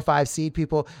a 4 or 5 seed,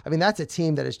 people, I mean, that's a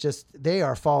team that is just, they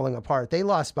are falling apart. They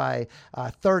lost by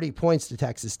 30 points to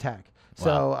Texas Tech.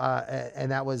 So,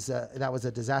 and that was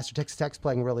a disaster. Texas Tech's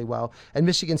playing really well, and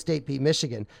Michigan State beat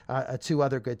Michigan, 2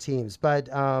 other good teams. But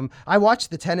I watched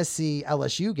the Tennessee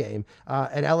LSU game,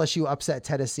 and LSU upset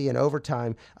Tennessee in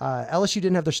overtime. LSU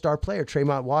didn't have their star player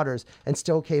Tremont Waters, and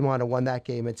still came on and won that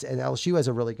game. And LSU has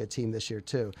a really good team this year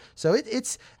too. So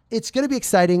it's going to be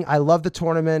exciting. I love the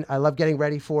tournament. I love getting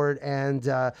ready for it. And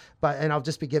I'll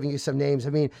just be giving you some names.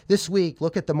 I mean, this week,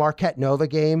 look at the Marquette Nova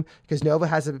game, because Nova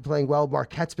hasn't been playing well.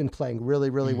 Marquette's been playing really,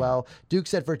 really well.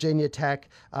 Duke's at Virginia Tech.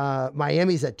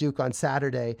 Miami's at Duke on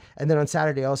Saturday. And then on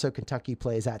Saturday, also Kentucky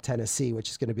plays at Tennessee, which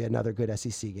is going to be another good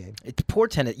SEC game. It's poor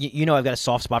Tennessee. You know, I've got a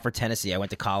soft spot for Tennessee. I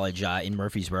went to college in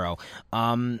Murfreesboro.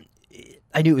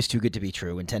 I knew it was too good to be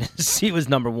true, and Tennessee was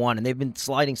number 1, and they've been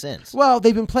sliding since. Well,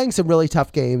 they've been playing some really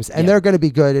tough games, and they're going to be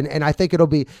good, and I think it'll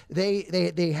be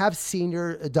they have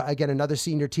another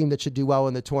senior team that should do well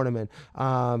in the tournament,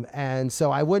 and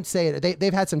so I wouldn't say it.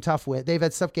 They've had some tough wins. They've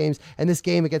had tough games, and this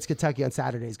game against Kentucky on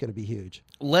Saturday is going to be huge.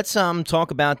 Let's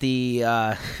talk about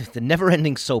the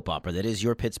never-ending soap opera that is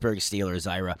your Pittsburgh Steelers,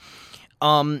 Ira.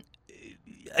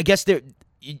 I guess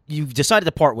you've decided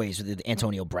to part ways with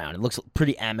Antonio Brown. It looks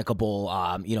pretty amicable,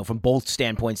 from both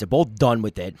standpoints. They're both done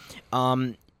with it.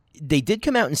 They did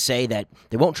come out and say that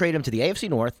they won't trade him to the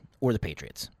AFC North or the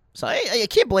Patriots. So I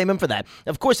can't blame him for that.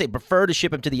 Of course, they prefer to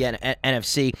ship him to the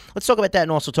NFC. Let's talk about that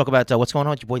and also talk about what's going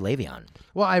on with your boy Le'Veon.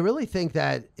 Well, I really think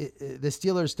that the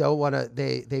Steelers don't want to.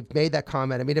 They've made that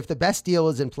comment. I mean, if the best deal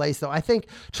is in place, though, I think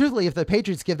truthfully, if the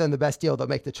Patriots give them the best deal, they'll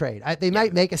make the trade. They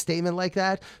might make a statement like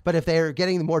that, but if they're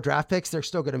getting more draft picks, they're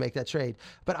still going to make that trade.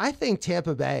 But I think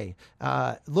Tampa Bay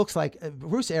looks like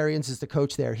Bruce Arians is the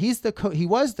coach there. He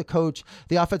was the coach,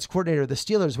 the offensive coordinator of the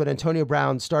Steelers when Antonio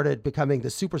Brown started becoming the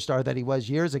superstar that he was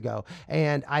years ago.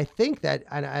 And I think that,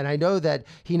 and I know that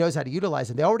he knows how to utilize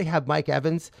him. They already have Mike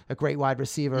Evans, a great wide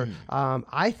receiver.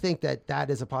 I think that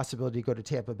is a possibility to go to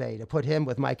Tampa Bay. To put him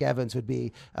with Mike Evans would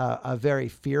be a very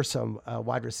fearsome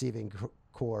wide receiving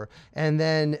core. And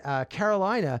then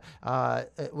Carolina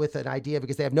with an idea,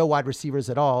 because they have no wide receivers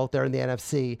at all. They're in the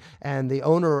NFC, and the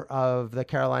owner of the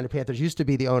Carolina Panthers used to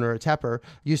be the owner of Tepper,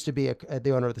 used to be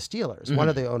the owner of the Steelers, one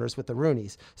of the owners with the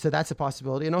Rooneys. So that's a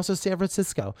possibility. And also San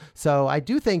Francisco. So I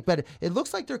do think, but it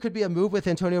looks like there could be a move with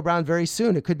Antonio Brown very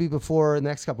soon. It could be before the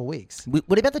next couple of weeks.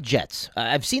 What about the Jets?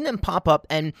 I've seen them pop up,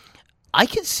 and I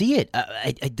can see it.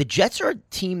 The Jets are a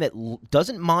team that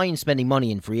doesn't mind spending money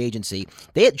in free agency.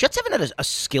 Jets haven't had a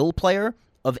skill player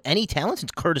of any talent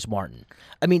since Curtis Martin.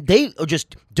 I mean, they are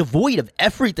just devoid of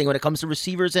everything when it comes to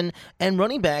receivers and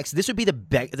running backs. This would be the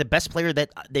best player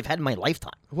that they've had in my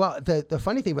lifetime. Well, the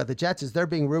funny thing about the Jets is they're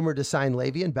being rumored to sign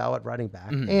Le'Veon Bell at running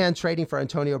back and trading for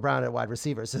Antonio Brown at wide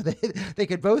receiver. So they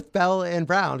could both, Bell and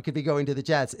Brown could be going to the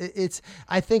Jets.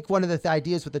 I think one of the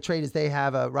ideas with the trade is they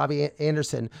have a Robbie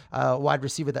Anderson, wide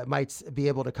receiver that might be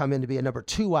able to come in to be a number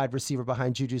 2 wide receiver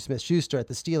behind Juju Smith-Schuster at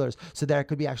the Steelers. So there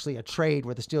could be actually a trade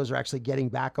where the Steelers are actually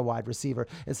getting back a wide receiver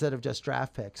instead of just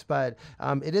draft picks. But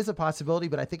it is a possibility,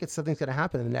 but I think it's something's going to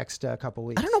happen in the next couple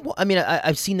weeks. I don't know. I mean,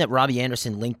 I've seen that Robbie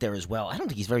Anderson linked there as well. I don't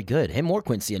think he's very good. Him or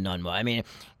Quincy Enunwa. I mean,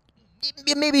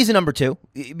 maybe he's a number 2,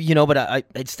 but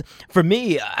it's for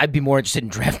me, I'd be more interested in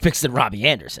draft picks than Robbie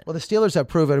Anderson. Well, the Steelers have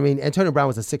proven, I mean, Antonio Brown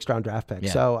was a 6th-round draft pick.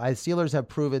 Yeah. So Steelers have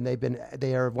proven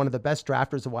they are one of the best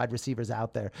drafters of wide receivers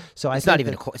out there. So it's not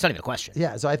even a question.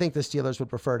 Yeah, so I think the Steelers would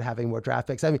prefer to having more draft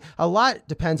picks. I mean, a lot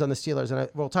depends on the Steelers, and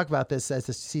we'll talk about this as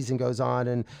the season goes on.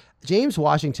 And James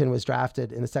Washington was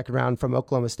drafted in the 2nd round from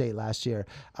Oklahoma State last year,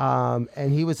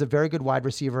 and he was a very good wide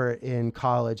receiver in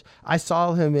college. I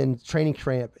saw him in training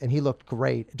camp, and he looked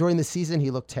great. During the season, he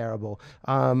looked terrible.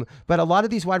 But a lot of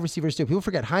these wide receivers do. People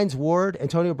forget Hines Ward,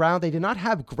 Antonio Brown, they did not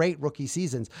have great rookie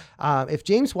seasons. If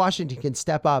James Washington can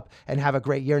step up and have a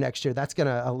great year next year, that's going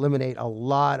to eliminate a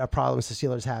lot of problems the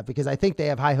Steelers have, because I think they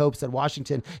have high hopes that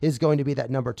Washington is going to be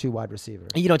that number 2 wide receiver.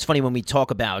 It's funny when we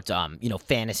talk about,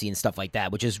 fantasy and stuff like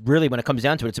that, which is really, when it comes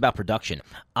down to it, it's about production.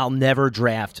 I'll never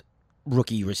draft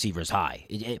rookie receivers high.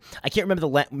 I can't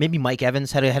remember maybe Mike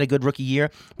Evans had a good rookie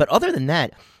year, but other than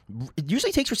that, it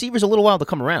usually takes receivers a little while to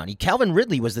come around. Calvin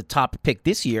Ridley was the top pick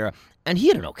this year, and he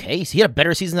had an okay. He had a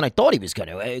better season than I thought he was going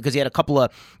to, because he had a couple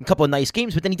of nice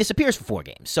games, but then he disappears for 4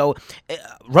 games. So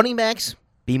running backs,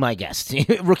 be my guest.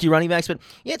 Rookie running backs. But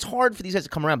yeah, it's hard for these guys to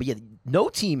come around. But yeah, no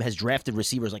team has drafted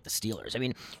receivers like the Steelers. I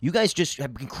mean, you guys just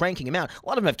have been cranking them out. A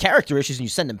lot of them have character issues, and you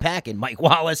send them packing. Mike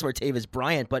Wallace, Martavis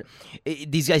Bryant. But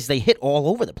these guys, they hit all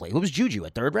over the place. What was Juju,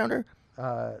 a 3rd rounder?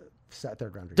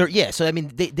 3rd rounder. Yeah, so I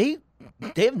mean, they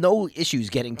have no issues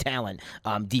getting talent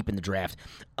deep in the draft.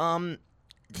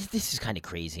 This is kind of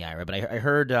crazy, Ira, but I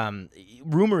heard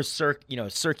rumors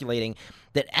circulating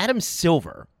that Adam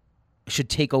Silver should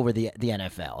take over the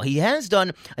NFL. He has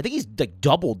done. I think he's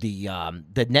doubled the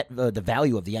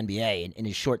value of the NBA in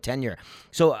his short tenure.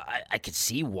 So I could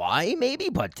see why, maybe,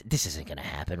 but this isn't going to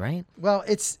happen, right? Well,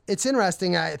 it's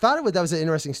interesting. I thought that was an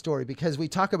interesting story, because we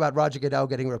talk about Roger Goodell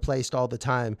getting replaced all the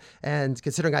time, and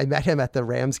considering I met him at the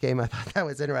Rams game, I thought that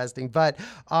was interesting. But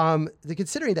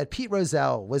considering that Pete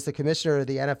Rozelle was the commissioner of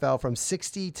the NFL from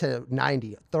 60 to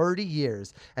 90, 30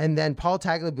 years, and then Paul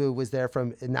Tagliabue was there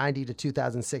from 90 to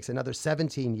 2006, another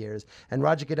 17 years, and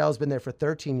Roger Goodell's been there for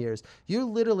 13 years, you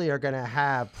literally are going to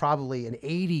have probably in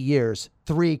 80 years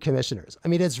 3 commissioners. I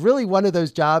mean, it's really one of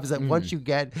those jobs that once you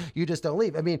get, you just don't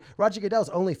leave. I mean, Roger Goodell's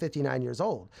only 59 years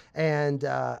old, and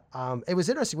it was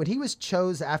interesting when he was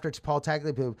chose after Paul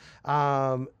Tagliabue.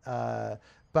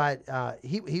 But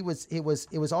it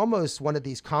was almost one of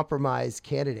these compromised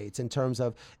candidates in terms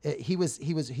of he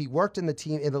worked in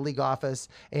the league office,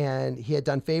 and he had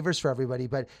done favors for everybody,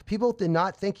 but people did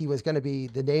not think he was going to be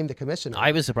the commissioner.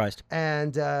 I was surprised.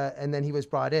 And then he was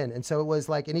brought in, and so it was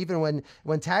like, and even when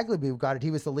Tagliabue got it, he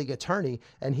was the league attorney,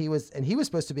 and he was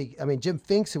supposed to be. I mean, Jim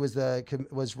Finks, who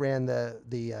ran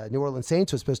the New Orleans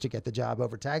Saints, was supposed to get the job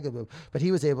over Tagliabue, but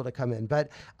he was able to come in. But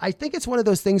I think it's one of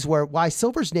those things why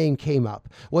Silver's name came up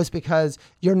was because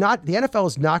the NFL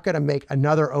is not going to make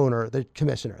another owner the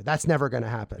commissioner. That's never going to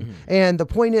happen. Mm-hmm. And the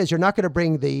point is, you're not going to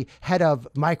bring the head of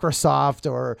Microsoft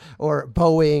or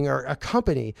Boeing or a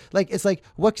company.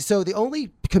 So the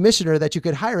only commissioner that you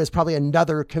could hire is probably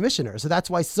another commissioner. So that's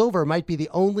why Silver might be the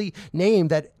only name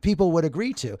that people would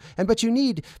agree to. But you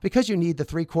need the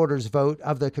 3/4 vote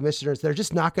of the commissioners. They're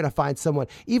just not going to find someone.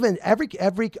 Even every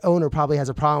owner probably has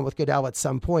a problem with Goodell at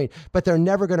some point, but they're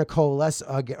never going to coalesce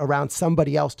around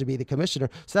somebody else to be the commissioner.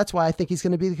 So that's why I think he's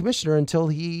going to be the commissioner until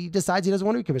he decides he doesn't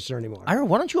want to be commissioner anymore. Ira,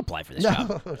 why don't you apply for this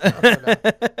job? No.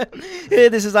 Hey,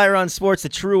 this is Ira on Sports, the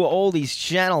True Oldies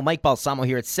channel. Mike Balsamo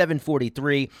here at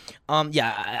 7:43.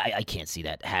 I can't see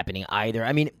that happening either.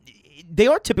 I mean, they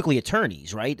are typically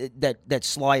attorneys, right? That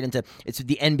slide into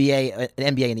the NBA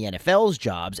and the NFL's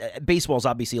jobs. Baseball's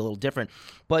obviously a little different,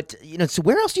 but so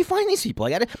where else do you find these people?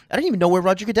 I don't even know where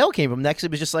Roger Goodell came from. Next,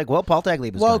 it was just like, well, Paul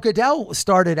Tagliabue was gone. Goodell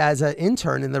started as an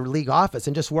intern in the league office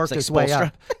and just worked his way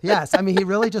up. Yes, I mean, he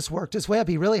really just worked his way up.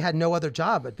 He really had no other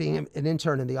job but being an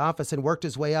intern in the office, and worked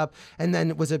his way up. And then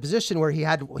it was a position where he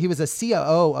was a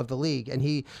COO of the league, and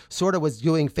he sort of was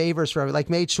doing favors for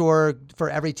made sure for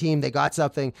every team they got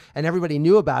something, and everybody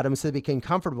knew about him, so they became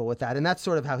comfortable with that. And that's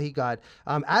sort of how he got.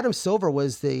 Adam Silver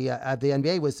was the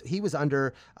NBA he was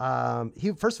under.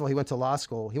 First of all, he went to law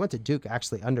school. He went to Duke,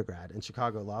 actually, undergrad in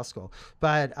Chicago Law School.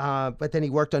 But then he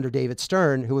worked under David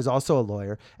Stern, who was also a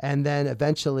lawyer. And then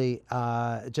eventually,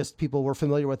 just people were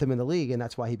familiar with him in the league, and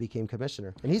that's why he became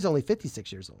commissioner. And he's only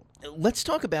 56 years old. Let's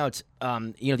talk about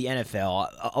the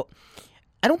NFL.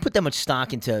 I don't put that much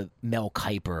stock into Mel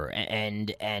Kiper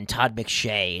and Todd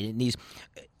McShay and these.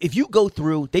 If you go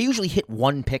through, they usually hit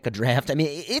one pick a draft. I mean,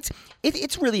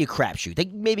 it's really a crapshoot. They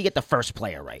maybe get the first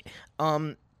player right.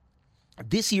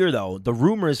 This year, though, the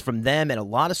rumors from them and a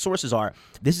lot of sources are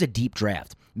this is a deep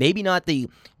draft. Maybe not the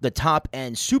top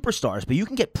end superstars, but you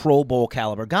can get Pro Bowl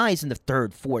caliber guys in the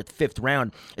 3rd, 4th, 5th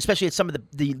round, especially at some of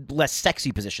the less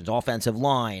sexy positions, offensive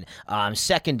line,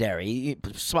 secondary,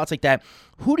 spots like that.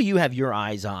 Who do you have your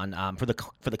eyes on for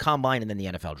the combine and then the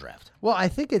NFL draft? Well, I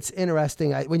think it's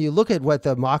interesting. When you look at what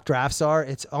the mock drafts are,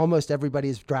 it's almost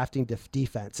everybody's drafting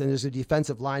defense. And there's a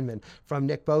defensive lineman from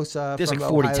Nick Bosa. There's from like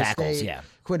 40 Ohio tackles, State, yeah.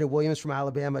 Quinton Williams from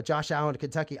Alabama, Josh Allen of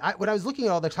Kentucky. When I was looking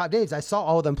at all the top names, I saw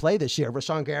all of them play this year.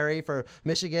 Rashawn Gary for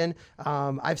Michigan.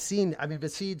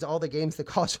 Besides all the games, the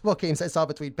college football games I saw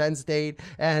between Penn State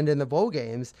and in the bowl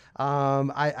games,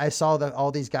 I saw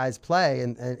all these guys play.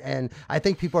 And I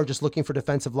think people are just looking for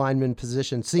defensive lineman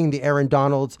positions, seeing the Aaron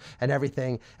Donalds and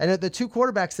everything. And the two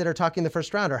quarterbacks that are talking the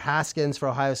first round are Haskins for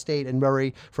Ohio State and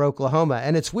Murray for Oklahoma.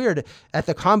 And it's weird, at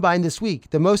the combine this week,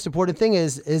 the most important thing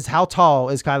is how tall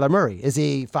is Kyler Murray? Is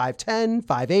he 5'10",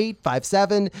 5'8",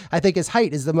 5'7"? I think his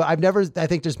height is I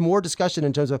think there's more discussion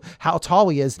in terms of how tall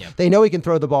he is. Yep. They know he can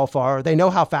throw the ball far. They know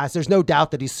how fast. There's no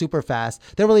doubt that he's super fast.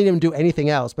 They don't really even do anything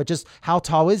else, but just how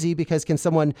tall is he? Because can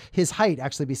someone his height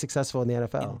actually be successful in the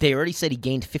NFL? They already said he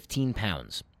gained 15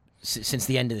 pounds since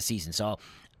the end of the season. So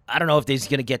I don't know if he's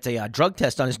going to get a drug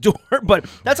test on his door, but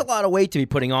that's a lot of weight to be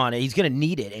putting on. He's going to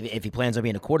need it if he plans on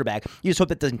being a quarterback. You just hope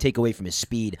that doesn't take away from his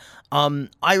speed.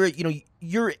 Ira,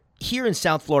 you're here in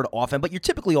South Florida often, but you're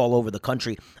typically all over the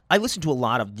country. I listen to a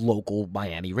lot of local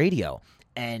Miami radio.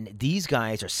 And these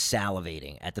guys are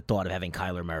salivating at the thought of having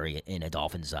Kyler Murray in a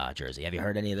Dolphins jersey. Have you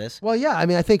heard any of this? Well, yeah. I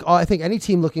mean, I think any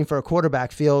team looking for a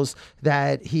quarterback feels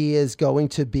that he is going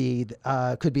to be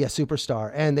could be a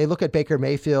superstar. And they look at Baker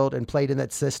Mayfield and played in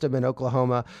that system in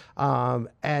Oklahoma.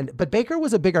 But Baker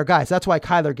was a bigger guy, so that's why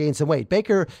Kyler gained some weight.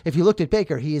 Baker, if you looked at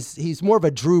Baker, he's more of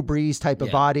a Drew Brees type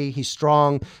of body. He's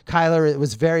strong. Kyler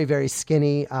was very, very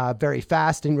skinny, very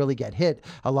fast, didn't really get hit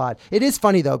a lot. It is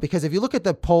funny though, because if you look at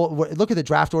the the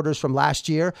draft orders from last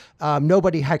year,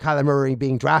 nobody had Kyler Murray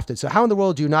being drafted. So how in the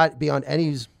world do you not be on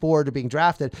any board of being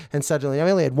drafted? And suddenly, I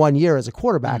only had 1 year as a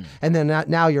quarterback, and then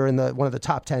now you're in one of the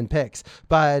top 10 picks.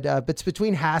 But it's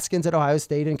between Haskins at Ohio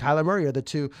State and Kyler Murray are the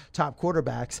two top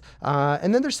quarterbacks.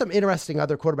 And then there's some interesting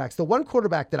other quarterbacks. The one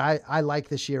quarterback that I like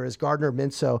this year is Gardner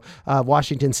Minshew,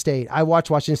 Washington State. I watched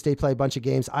Washington State play a bunch of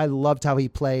games. I loved how he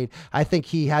played. I think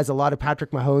he has a lot of Patrick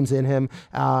Mahomes in him.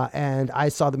 And I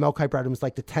saw the Mel Kiper had him as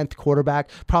like the 10th quarterback.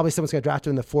 Probably someone's going to draft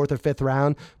him in the 4th or 5th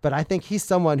round, but I think he's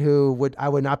someone who I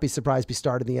would not be surprised be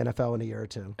started in the NFL in a year or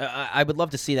two. I would love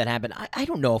to see that happen. I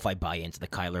don't know if I buy into the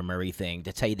Kyler Murray thing,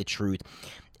 to tell you the truth.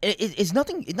 It's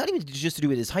nothing, not even just to do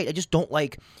with his height. I just don't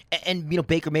like, and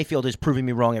Baker Mayfield is proving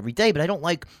me wrong every day, but I don't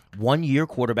like 1-year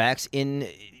quarterbacks in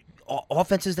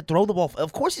offenses that throw the ball.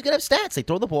 Of course he's going to have stats. They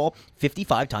throw the ball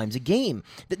 55 times a game.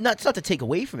 That's not to take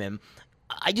away from him.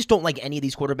 I just don't like any of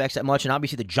these quarterbacks that much, and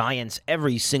obviously the Giants,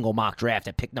 every single mock draft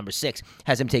at pick number 6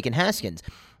 has him taking Haskins.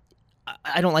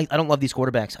 I don't love these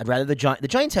quarterbacks. I'd rather the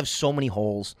Giants have so many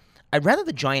holes. I'd rather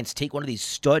the Giants take one of these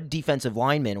stud defensive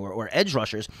linemen or edge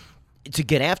rushers to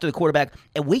get after the quarterback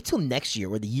and wait till next year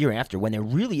or the year after when there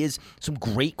really is some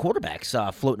great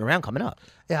quarterbacks floating around coming up.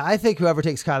 Yeah, I think whoever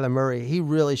takes Kyler Murray, he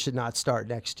really should not start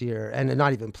next year and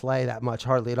not even play that much,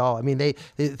 hardly at all. I mean, they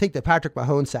think that Patrick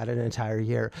Mahomes sat an entire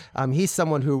year. He's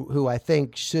someone who I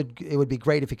think it would be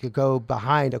great if he could go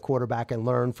behind a quarterback and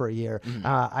learn for a year. Mm-hmm.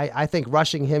 I think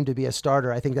rushing him to be a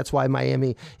starter, I think that's why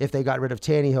Miami, if they got rid of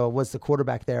Tannehill, was the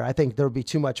quarterback there. I think there would be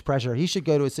too much pressure. He should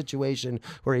go to a situation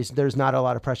where there's not a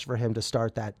lot of pressure for him to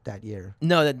start that year.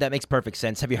 No, that makes perfect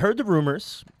sense. Have you heard the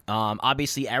rumors?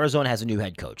 Obviously, Arizona has a new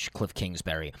head coach, Cliff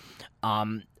Kingsbury.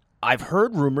 I've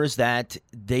heard rumors that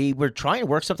they were trying to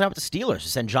work something out with the Steelers to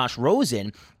send Josh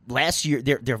Rosen last year,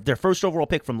 their first overall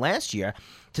pick from last year,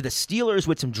 to the Steelers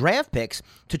with some draft picks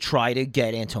to try to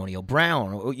get Antonio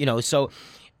Brown. So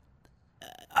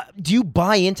do you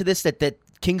buy into this that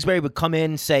Kingsbury would come in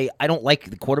and say, I don't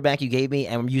like the quarterback you gave me,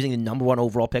 and I'm using the number 1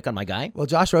 overall pick on my guy? Well,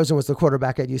 Josh Rosen was the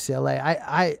quarterback at UCLA.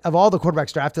 I of all the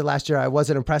quarterbacks drafted last year, I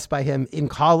wasn't impressed by him in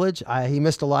college. He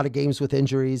missed a lot of games with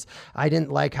injuries. I didn't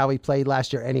like how he played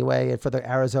last year anyway. And for the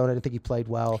Arizona, I didn't think he played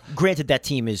well. Granted, that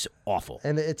team is awful.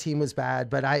 And the team was bad,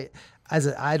 but I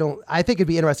think it'd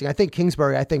be interesting. I think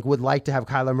Kingsbury, would like to have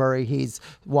Kyler Murray. He's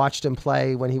watched him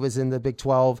play when he was in the Big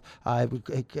 12.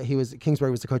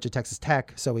 Kingsbury was the coach at Texas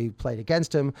Tech, so he played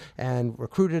against him and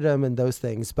recruited him and those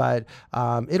things. But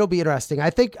it'll be interesting. I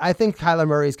think Kyler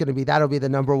Murray is going to that'll be the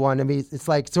number 1. I mean, it's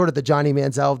like sort of the Johnny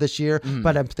Manziel this year,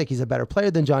 but I think he's a better player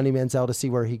than Johnny Manziel to see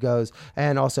where he goes,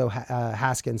 and also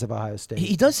Haskins of Ohio State.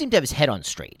 He does seem to have his head on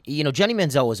straight. Johnny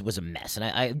Manziel was a mess,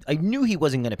 and I knew he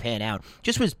wasn't going to pan out.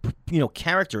 Just was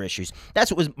character issues.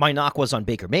 That's what my knock was on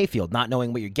Baker Mayfield, not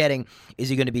knowing what you're getting. Is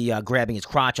he going to be grabbing his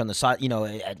crotch on the side,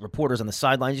 at reporters on the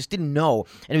sideline? Just didn't know,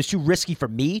 and it was too risky for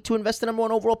me to invest the number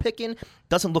 1 overall pick in.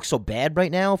 Doesn't look so bad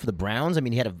right now for the Browns. I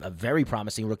mean, he had a very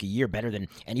promising rookie year, better than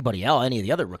anybody else, any of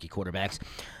the other rookie quarterbacks.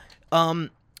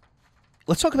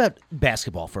 Let's talk about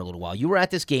basketball for a little while. You were at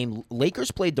this game.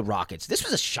 Lakers played the Rockets. This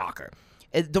was a shocker.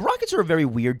 The Rockets are a very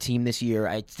weird team this year.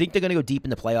 I think they're going to go deep in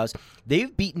the playoffs.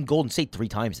 They've beaten Golden State 3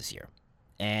 times this year,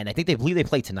 and I think they believe they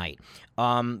play tonight.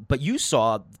 But you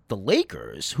saw the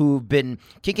Lakers, who've been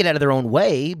kicking out of their own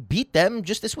way, beat them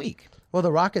just this week. Well,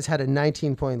 the Rockets had a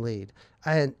 19-point lead.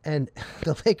 And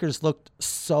the Lakers looked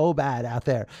so bad out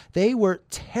there. They were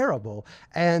terrible.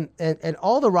 And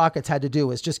all the Rockets had to do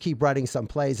was just keep running some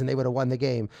plays and they would have won the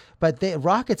game. But the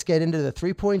Rockets get into the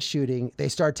 3-point shooting. They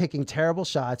start taking terrible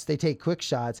shots. They take quick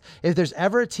shots. If there's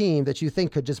ever a team that you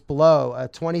think could just blow a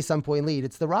 20-some point lead,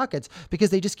 it's the Rockets,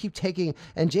 because they just keep taking.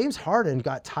 And James Harden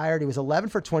got tired. He was 11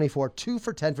 for 24, 2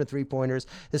 for 10 for 3-pointers.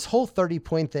 This whole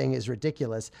 30-point thing is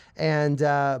ridiculous. And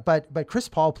but Chris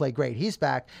Paul played great. He's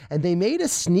back. And they made a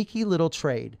sneaky little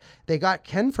trade. They got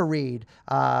Ken Farid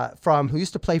who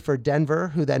used to play for Denver,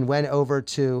 who then went over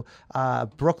to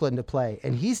Brooklyn to play.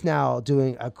 And he's now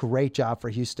doing a great job for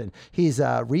Houston. He's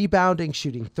rebounding,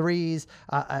 shooting threes,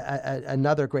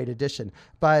 another great addition.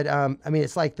 But,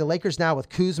 it's like the Lakers now with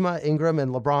Kuzma, Ingram,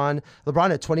 and LeBron.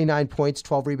 LeBron had 29 points,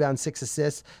 12 rebounds, 6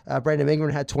 assists. Brandon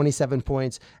Ingram had 27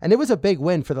 points. And it was a big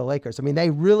win for the Lakers. I mean, they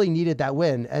really needed that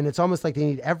win. And it's almost like they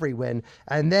need every win.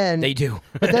 And then they do.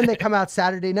 But then they come out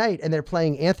Saturday night and they're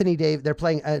playing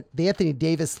the Anthony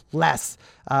Davis-less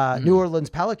New Orleans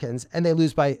Pelicans, and they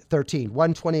lose by 13,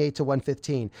 128 to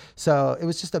 115. So it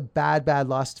was just a bad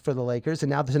loss for the Lakers. And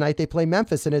now tonight they play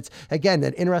Memphis, and it's, again,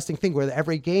 an interesting thing where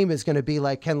every game is going to be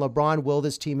like, can LeBron will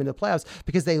this team into the playoffs?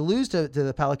 Because they lose to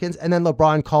the Pelicans, and then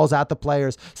LeBron calls out the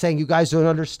players saying, you guys don't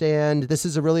understand. This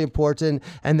is really important.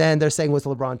 And then they're saying, was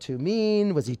LeBron too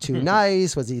mean? Was he too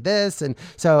nice? Was he this? And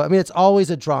so, it's always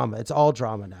a drama. It's all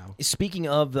drama now. Speaking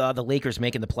of the Lakers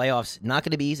making the playoffs, not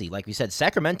going to be easy. Like we said,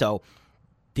 Sacramento,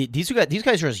 these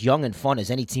guys are as young and fun as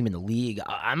any team in the league.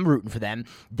 I'm rooting for them.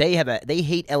 They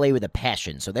hate LA with a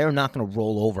passion, so they're not going to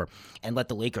roll over and let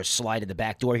the Lakers slide in the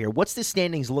back door here. What's the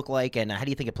standings look like, and how do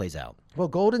you think it plays out? Well,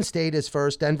 Golden State is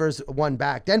first. Denver's one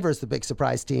back. Denver's the big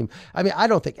surprise team. I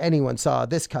don't think anyone saw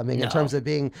this coming in terms of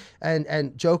being, and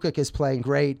Jokic is playing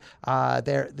great.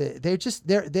 They're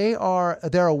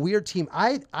a weird team.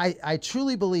 I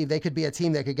truly believe they could be a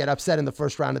team that could get upset in the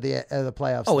first round of the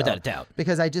playoffs. Oh, without a doubt.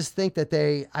 Because I just think that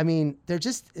they I mean,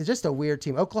 it's just a weird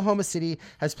team. Oklahoma City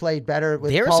has played better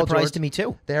with They're Paul a surprise George. to me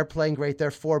too. They're playing great. They're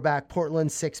 4-back. Portland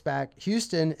 6-back.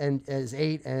 Houston is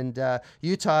 8, and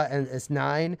Utah is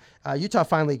 9. Utah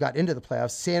finally got into the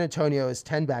playoffs. San Antonio is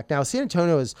 10-back. Now San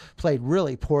Antonio has played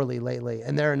really poorly lately,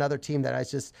 and they're another team that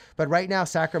But right now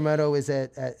Sacramento is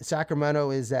at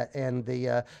and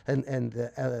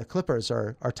the Clippers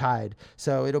are tied.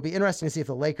 So it'll be interesting to see if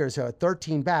the Lakers, who are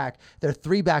 13 back, they're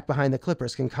 3 back behind the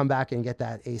Clippers, can come back and get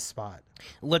that ace spot.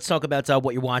 Let's talk about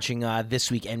what you're watching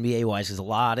this week NBA-wise. There's a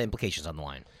lot of implications on the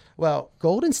line. Well,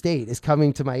 Golden State is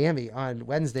coming to Miami on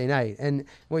Wednesday night. And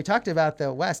when we talked about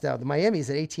the West, now the Miami's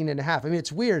at 18.5. I mean,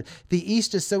 it's weird. The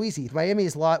East is so easy. Miami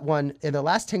has won in the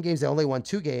last 10 games. They only won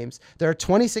 2 games. They're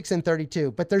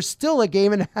 26-32, but they're still a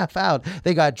game and a half out.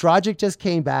 They got Dragic just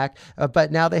came back,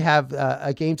 but now they have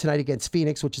a game tonight against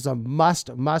Phoenix, which is a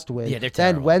must win. Yeah, they're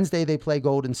terrible. Then Wednesday they play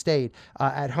Golden State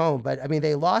at home. But I mean,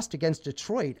 they lost against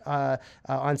Detroit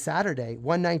on Saturday,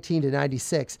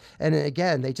 119-96. And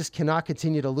again, they just cannot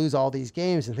continue to lose all these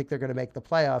games and think they're going to make the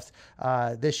playoffs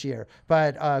this year.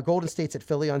 But Golden State's at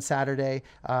Philly on Saturday.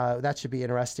 That should be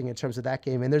interesting in terms of that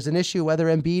game. And there's an issue whether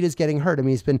Embiid is getting hurt. I mean,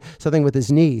 he's been something with his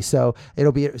knee, so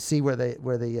it'll be see where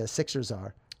the Sixers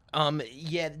are.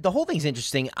 Yeah, the whole thing's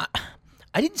interesting.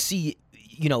 I didn't see.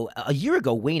 A year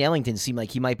ago, Wayne Ellington seemed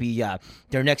like he might be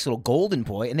their next little golden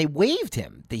boy, and they waived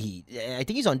him. The Heat. I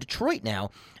think he's on Detroit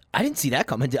now. I didn't see that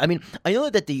coming. I mean, I know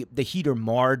that the Heat are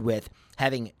marred with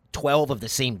having 12 of the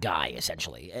same guy,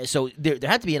 essentially. So there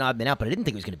had to be an odd man out, but I didn't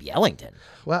think it was going to be Ellington.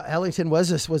 Well, Ellington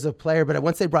was a player, but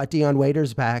once they brought Dion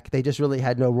Waiters back, they just really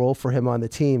had no role for him on the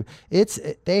team. Eric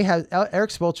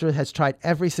Spoelstra has tried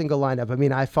every single lineup. I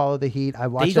mean, I follow the Heat. I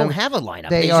watch them. They don't have a lineup.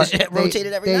 They just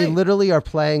rotated every night. They literally are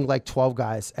playing like 12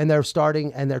 guys, and they're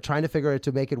starting, and they're trying to figure out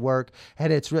to make it work.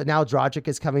 And it's now Dragic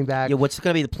is coming back. Yeah, what's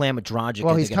going to be the plan with Dragic?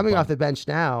 Well, he's coming off the bench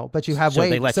now, but you have so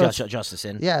Wade. They let Justice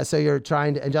in. Yeah, so you're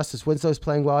trying to, and Justice Winslow's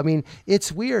playing well. I mean,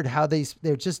 it's weird how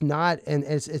they're just not,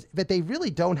 but they really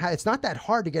don't have. It's not that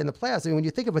hard to get in the playoffs. I mean, when you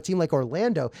think of a team like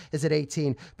Orlando is at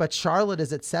 18, but Charlotte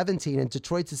is at 17, and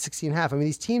Detroit's at 16.5. I mean,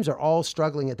 these teams are all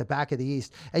struggling at the back of the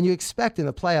East, and you expect in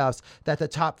the playoffs that the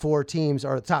top 4 teams,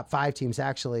 or the top 5 teams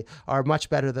actually, are much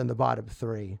better than the bottom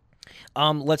 3.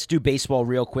 Let's do baseball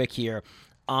real quick here.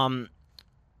 One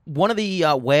of the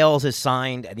whales is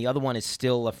signed, and the other one is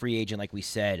still a free agent, like we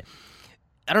said.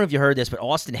 I don't know if you heard this, but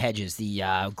Austin Hedges,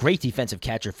 the great defensive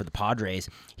catcher for the Padres,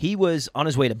 he was on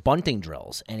his way to bunting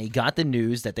drills, and he got the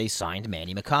news that they signed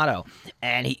Manny Machado.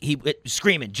 And he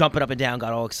screaming, jumping up and down,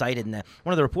 got all excited. And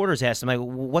one of the reporters asked him, like,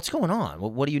 what's going on?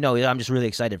 What do you know? I'm just really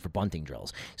excited for bunting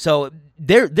drills. So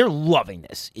they're loving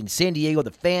this. In San Diego,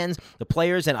 the fans, the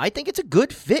players, and I think it's a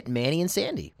good fit, Manny and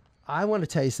Sandy. I want to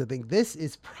tell you something. This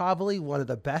is probably one of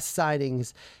the best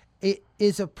signings. It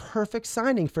is a perfect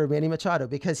signing for Manny Machado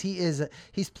because he's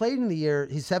played in the year,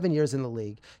 he's 7 years in the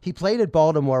league. He played at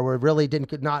Baltimore where really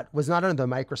was not under the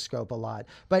microscope a lot.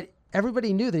 But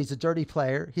everybody knew that he's a dirty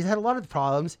player. He's had a lot of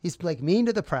problems. He's like mean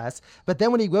to the press. But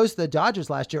then when he goes to the Dodgers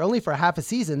last year, only for half a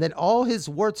season, then all his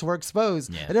warts were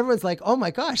exposed. Yeah. And everyone's like, oh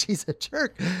my gosh, he's a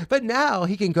jerk. But now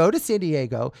he can go to San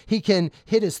Diego. He can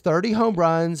hit his 30 home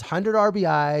runs, 100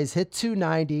 RBIs, hit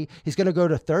 290. He's going to go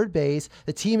to third base.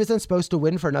 The team isn't supposed to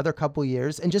win for another couple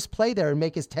years and just play there and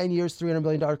make his 10 years, $300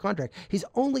 million contract. He's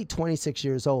only 26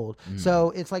 years old.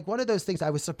 So it's like one of those things. I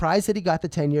was surprised that he got the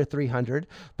 10-year 300,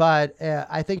 but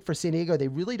I think for San Diego, they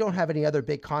really don't have any other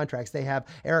big contracts. They have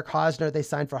Eric Hosner, they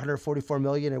signed for $144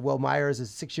 million, and Will Myers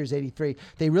is 6 years, $83.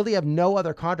 They really have no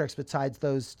other contracts besides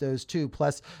those 2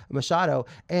 plus Machado,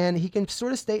 and he can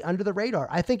sort of stay under the radar.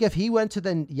 I think if he went to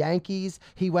the Yankees,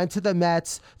 he went to the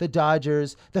Mets, the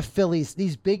Dodgers, the Phillies,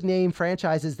 these big name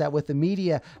franchises that with the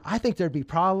media, I think there'd be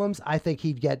problems. I think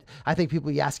people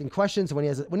would be asking questions. When he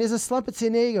has a slump at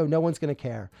San Diego, no one's going to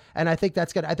care. And I think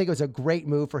that's good. I think it was a great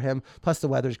move for him. Plus the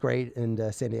weather's great in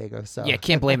San Diego. So. Yeah,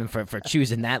 can't blame him for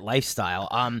choosing that lifestyle.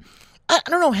 I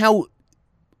don't know how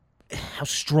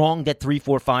strong that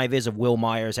 3-4-5 is of Will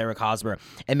Myers, Eric Hosmer,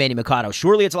 and Manny Machado.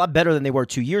 Surely it's a lot better than they were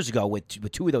 2 years ago with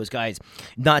 2 of those guys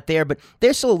not there, but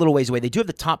they're still a little ways away. They do have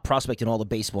the top prospect in all of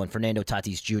baseball, and Fernando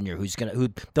Tatis Jr., who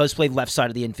does play left side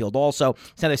of the infield also.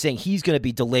 So they're saying he's going to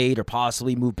be delayed or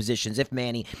possibly move positions if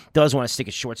Manny does want to stick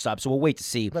at shortstop. So we'll wait to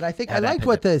see. But I think I liked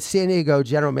what the San Diego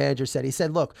general manager said. He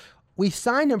said, look, we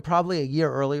signed him probably a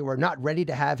year earlier. We're not ready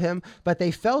to have him, but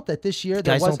they felt that this year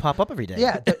guys don't pop up every day.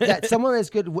 Yeah, that someone as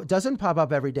good doesn't pop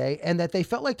up every day, and that they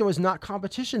felt like there was not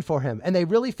competition for him, and they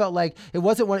really felt like it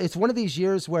wasn't one. It's one of these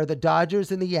years where the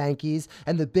Dodgers and the Yankees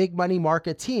and the big money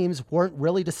market teams weren't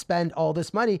really to spend all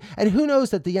this money, and who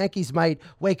knows that the Yankees might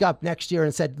wake up next year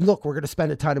and said, "Look, we're going to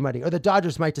spend a ton of money," or the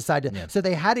Dodgers might decide to. Yeah. So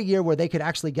they had a year where they could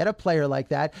actually get a player like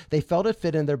that. They felt it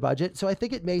fit in their budget, so I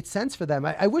think it made sense for them.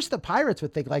 I wish the Pirates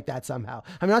would think like that somehow.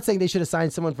 I'm not saying they should have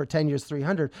signed someone for 10 years,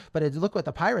 300, but look what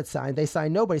the Pirates signed. They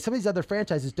signed nobody. Some of these other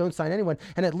franchises don't sign anyone.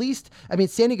 And at least, I mean,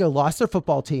 San Diego lost their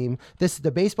football team. This is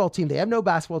the baseball team. They have no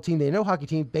basketball team. They have no hockey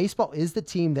team. Baseball is the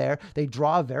team there. They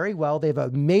draw very well. They have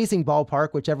an amazing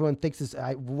ballpark, which everyone thinks is,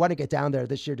 I want to get down there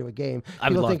this year to a game. I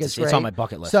would love to see it. It's on my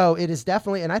bucket list. So it is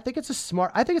definitely, and I think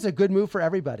it's a good move for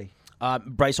everybody.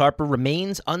 Bryce Harper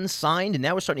remains unsigned, and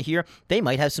now we're starting to hear they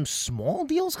might have some small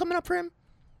deals coming up for him.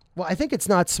 Well, I think it's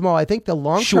not small. I think the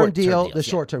long-term deal, the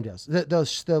short-term deals,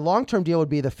 the long-term deal would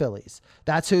be the Phillies.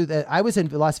 That's who. I was in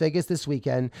Las Vegas this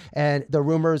weekend, and the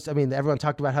rumors. I mean, everyone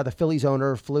talked about how the Phillies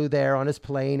owner flew there on his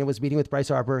plane and was meeting with Bryce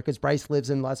Harper because Bryce lives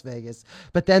in Las Vegas.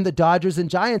 But then the Dodgers and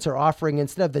Giants are offering,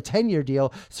 instead of the 10-year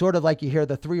deal, sort of like you hear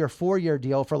the 3 or 4 year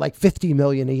deal for like $50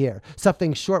 million a year,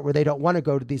 something short where they don't want to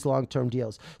go to these long-term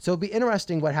deals. So it'll be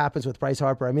interesting what happens with Bryce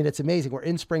Harper. I mean, it's amazing. We're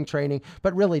in spring training,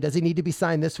 but really, does he need to be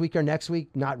signed this week or next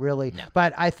week? Not really. No.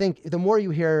 But I think the more you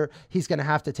hear, he's going to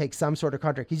have to take some sort of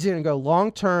contract. He's going to go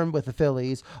long-term with the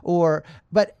Phillies,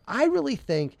 but I really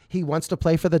think he wants to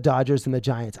play for the Dodgers and the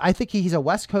Giants. I think he's a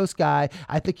West Coast guy.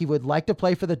 I think he would like to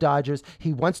play for the Dodgers.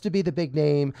 He wants to be the big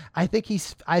name. I think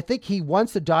he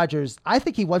wants the Dodgers. I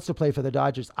think he wants to play for the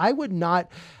Dodgers. I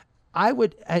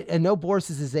know Boris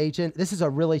is his agent. This is a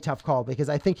really tough call because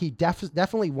I think he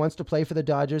definitely wants to play for the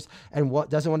Dodgers and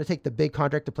doesn't want to take the big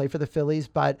contract to play for the Phillies.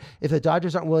 But if the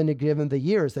Dodgers aren't willing to give him the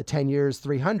years, the 10 years,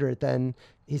 300, then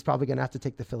he's probably going to have to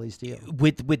take the Phillies deal.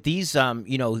 With these,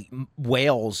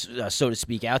 whales, so to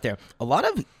speak, out there, a lot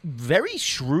of very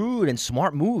shrewd and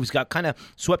smart moves got kind of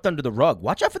swept under the rug.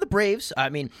 Watch out for the Braves. I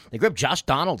mean, they grabbed Josh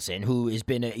Donaldson, who has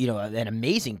been, an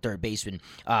amazing third baseman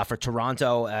for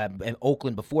Toronto and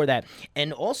Oakland before that.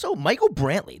 And also Michael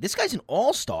Brantley. This guy's an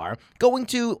all-star going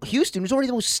to Houston, who's already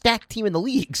the most stacked team in the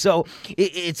league. So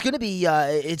it's going to be,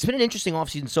 it's been an interesting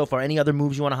offseason so far. Any other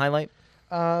moves you want to highlight?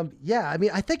 I mean,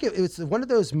 I think it was one of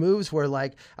those moves where,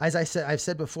 like, as I've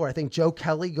said before, I think Joe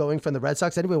Kelly going from the Red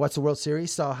Sox, anybody who watched the World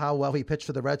Series saw how well he pitched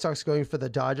for the Red Sox, going for the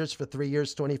Dodgers for 3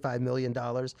 years, $25 million.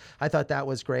 I thought that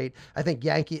was great. I think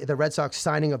the Red Sox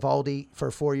signing Eovaldi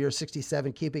for 4 years,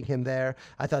 67, keeping him there.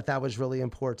 I thought that was really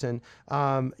important.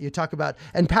 You talk about,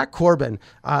 and Pat Corbin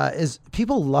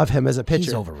people love him as a pitcher.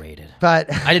 He's overrated.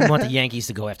 But I didn't want the Yankees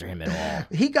to go after him at all.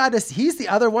 He's the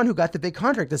other one who got the big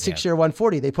contract, the 6-year,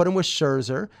 140. They put him with Scherzer,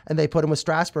 and they put him with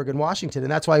Strasburg in Washington,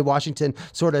 and that's why Washington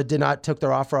sort of took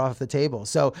their offer off the table.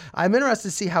 So I'm interested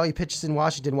to see how he pitches in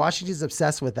Washington. Washington's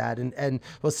obsessed with that, and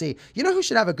we'll see. You know who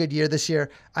should have a good year this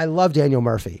year? I love Daniel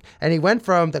Murphy, and he went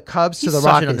from the Cubs to the Rockies.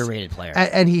 He's such an underrated player,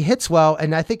 and he hits well.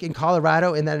 And I think in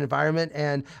Colorado, in that environment,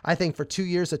 and I think for 2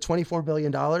 years at $24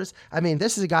 billion, I mean,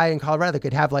 this is a guy in Colorado that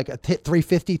could have like a hit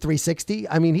 350, 360.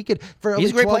 I mean, he could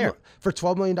he's a great player. For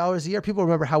 $12 million a year. People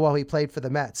remember how well he played for the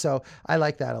Mets, so I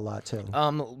like that a lot too.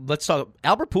 Let's talk.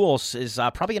 Albert Pujols is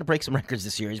probably going to break some records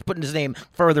this year. He's putting his name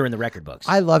further in the record books.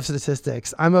 I love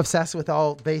statistics. I'm obsessed with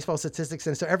all baseball statistics,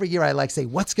 and so every year I say,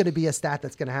 what's going to be a stat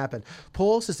that's going to happen?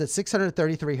 Pujols is at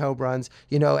 633 home runs.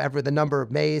 The number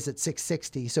of Mays at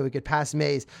 660, so he could pass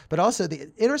Mays. But also the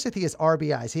interesting thing is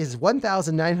RBIs. He has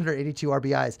 1,982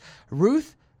 RBIs.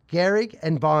 Ruth, Gehrig,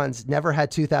 and Bonds never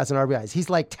had 2,000 RBIs. He's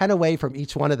like 10 away from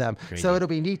each one of them. Crazy. So it'll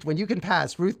be neat when you can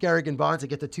pass Ruth, Gehrig, and Bonds and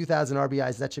get to 2,000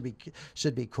 RBIs. That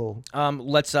should be cool.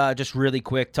 Let's just really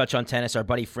quick touch on tennis. Our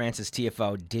buddy Francis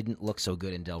Tiafoe didn't look so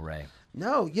good in Delray.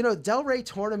 No, Delray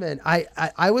tournament.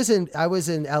 I was in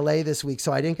LA this week,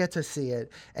 so I didn't get to see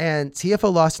it. And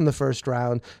Tiafoe lost in the first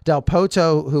round. Del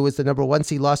Potro, who was the number 1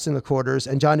 seed, lost in the quarters,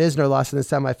 and John Isner lost in the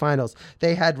semifinals.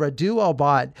 They had Radu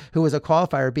Albat, who was a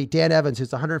qualifier, beat Dan Evans,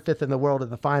 who's 105th in the world in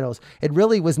the finals. It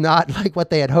really was not like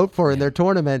what they had hoped for in their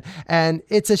tournament, and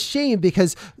it's a shame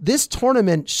because this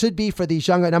tournament should be for these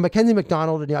young. Now Mackenzie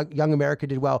McDonald and Young America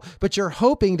did well, but you're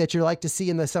hoping that you're like to see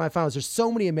in the semifinals. There's so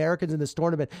many Americans in this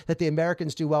tournament that the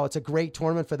Americans do well. It's a great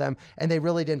tournament for them, and they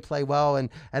really didn't play well. And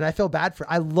I feel bad for.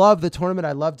 I love the tournament.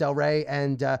 I love Del Rey,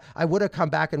 and I would have come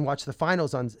back and watched the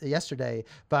finals on yesterday,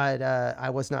 but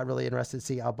I was not really interested to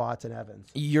see Albat and Evans.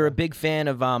 You're a big fan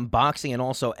of boxing and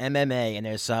also MMA, and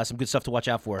there's some good stuff to watch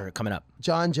out for coming up.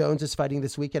 John Jones is fighting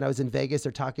this weekend. I was in Vegas.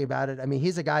 They're talking about it. I mean,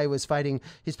 he's a guy who was fighting.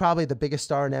 He's probably the biggest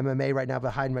star in MMA right now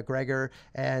behind McGregor,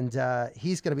 and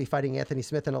he's going to be fighting Anthony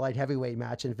Smith in a light heavyweight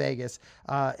match in Vegas.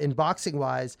 In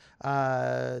boxing-wise,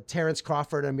 Terrence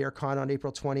Crawford and Amir Khan on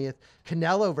April 20th.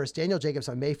 Canelo versus Daniel Jacobs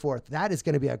on May 4th. That is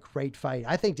going to be a great fight.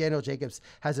 I think Daniel Jacobs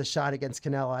has a shot against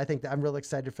Canelo. I think I'm really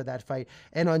excited for that fight.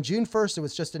 And on June 1st, it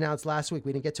was just announced last week.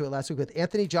 We didn't get to it last week with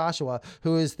Anthony Joshua,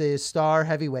 who is the star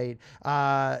heavyweight,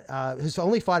 who's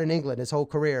only fought in England his whole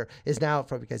career, is now,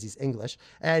 because he's English,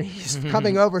 and he's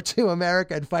coming over to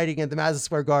America and fighting in the Madison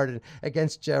Square Garden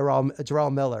against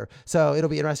Jarrell Miller. So it'll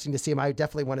be interesting to see him. I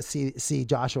definitely want to see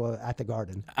Joshua at the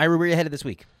Garden. Ira, where are you headed this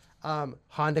week?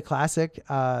 Honda Classic,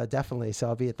 definitely. So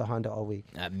I'll be at the Honda all week.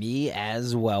 Me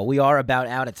as well. We are about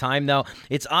out of time, though.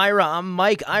 It's Ira. I'm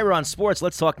Mike. Ira on Sports.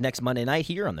 Let's talk next Monday night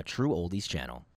here on the True Oldies channel.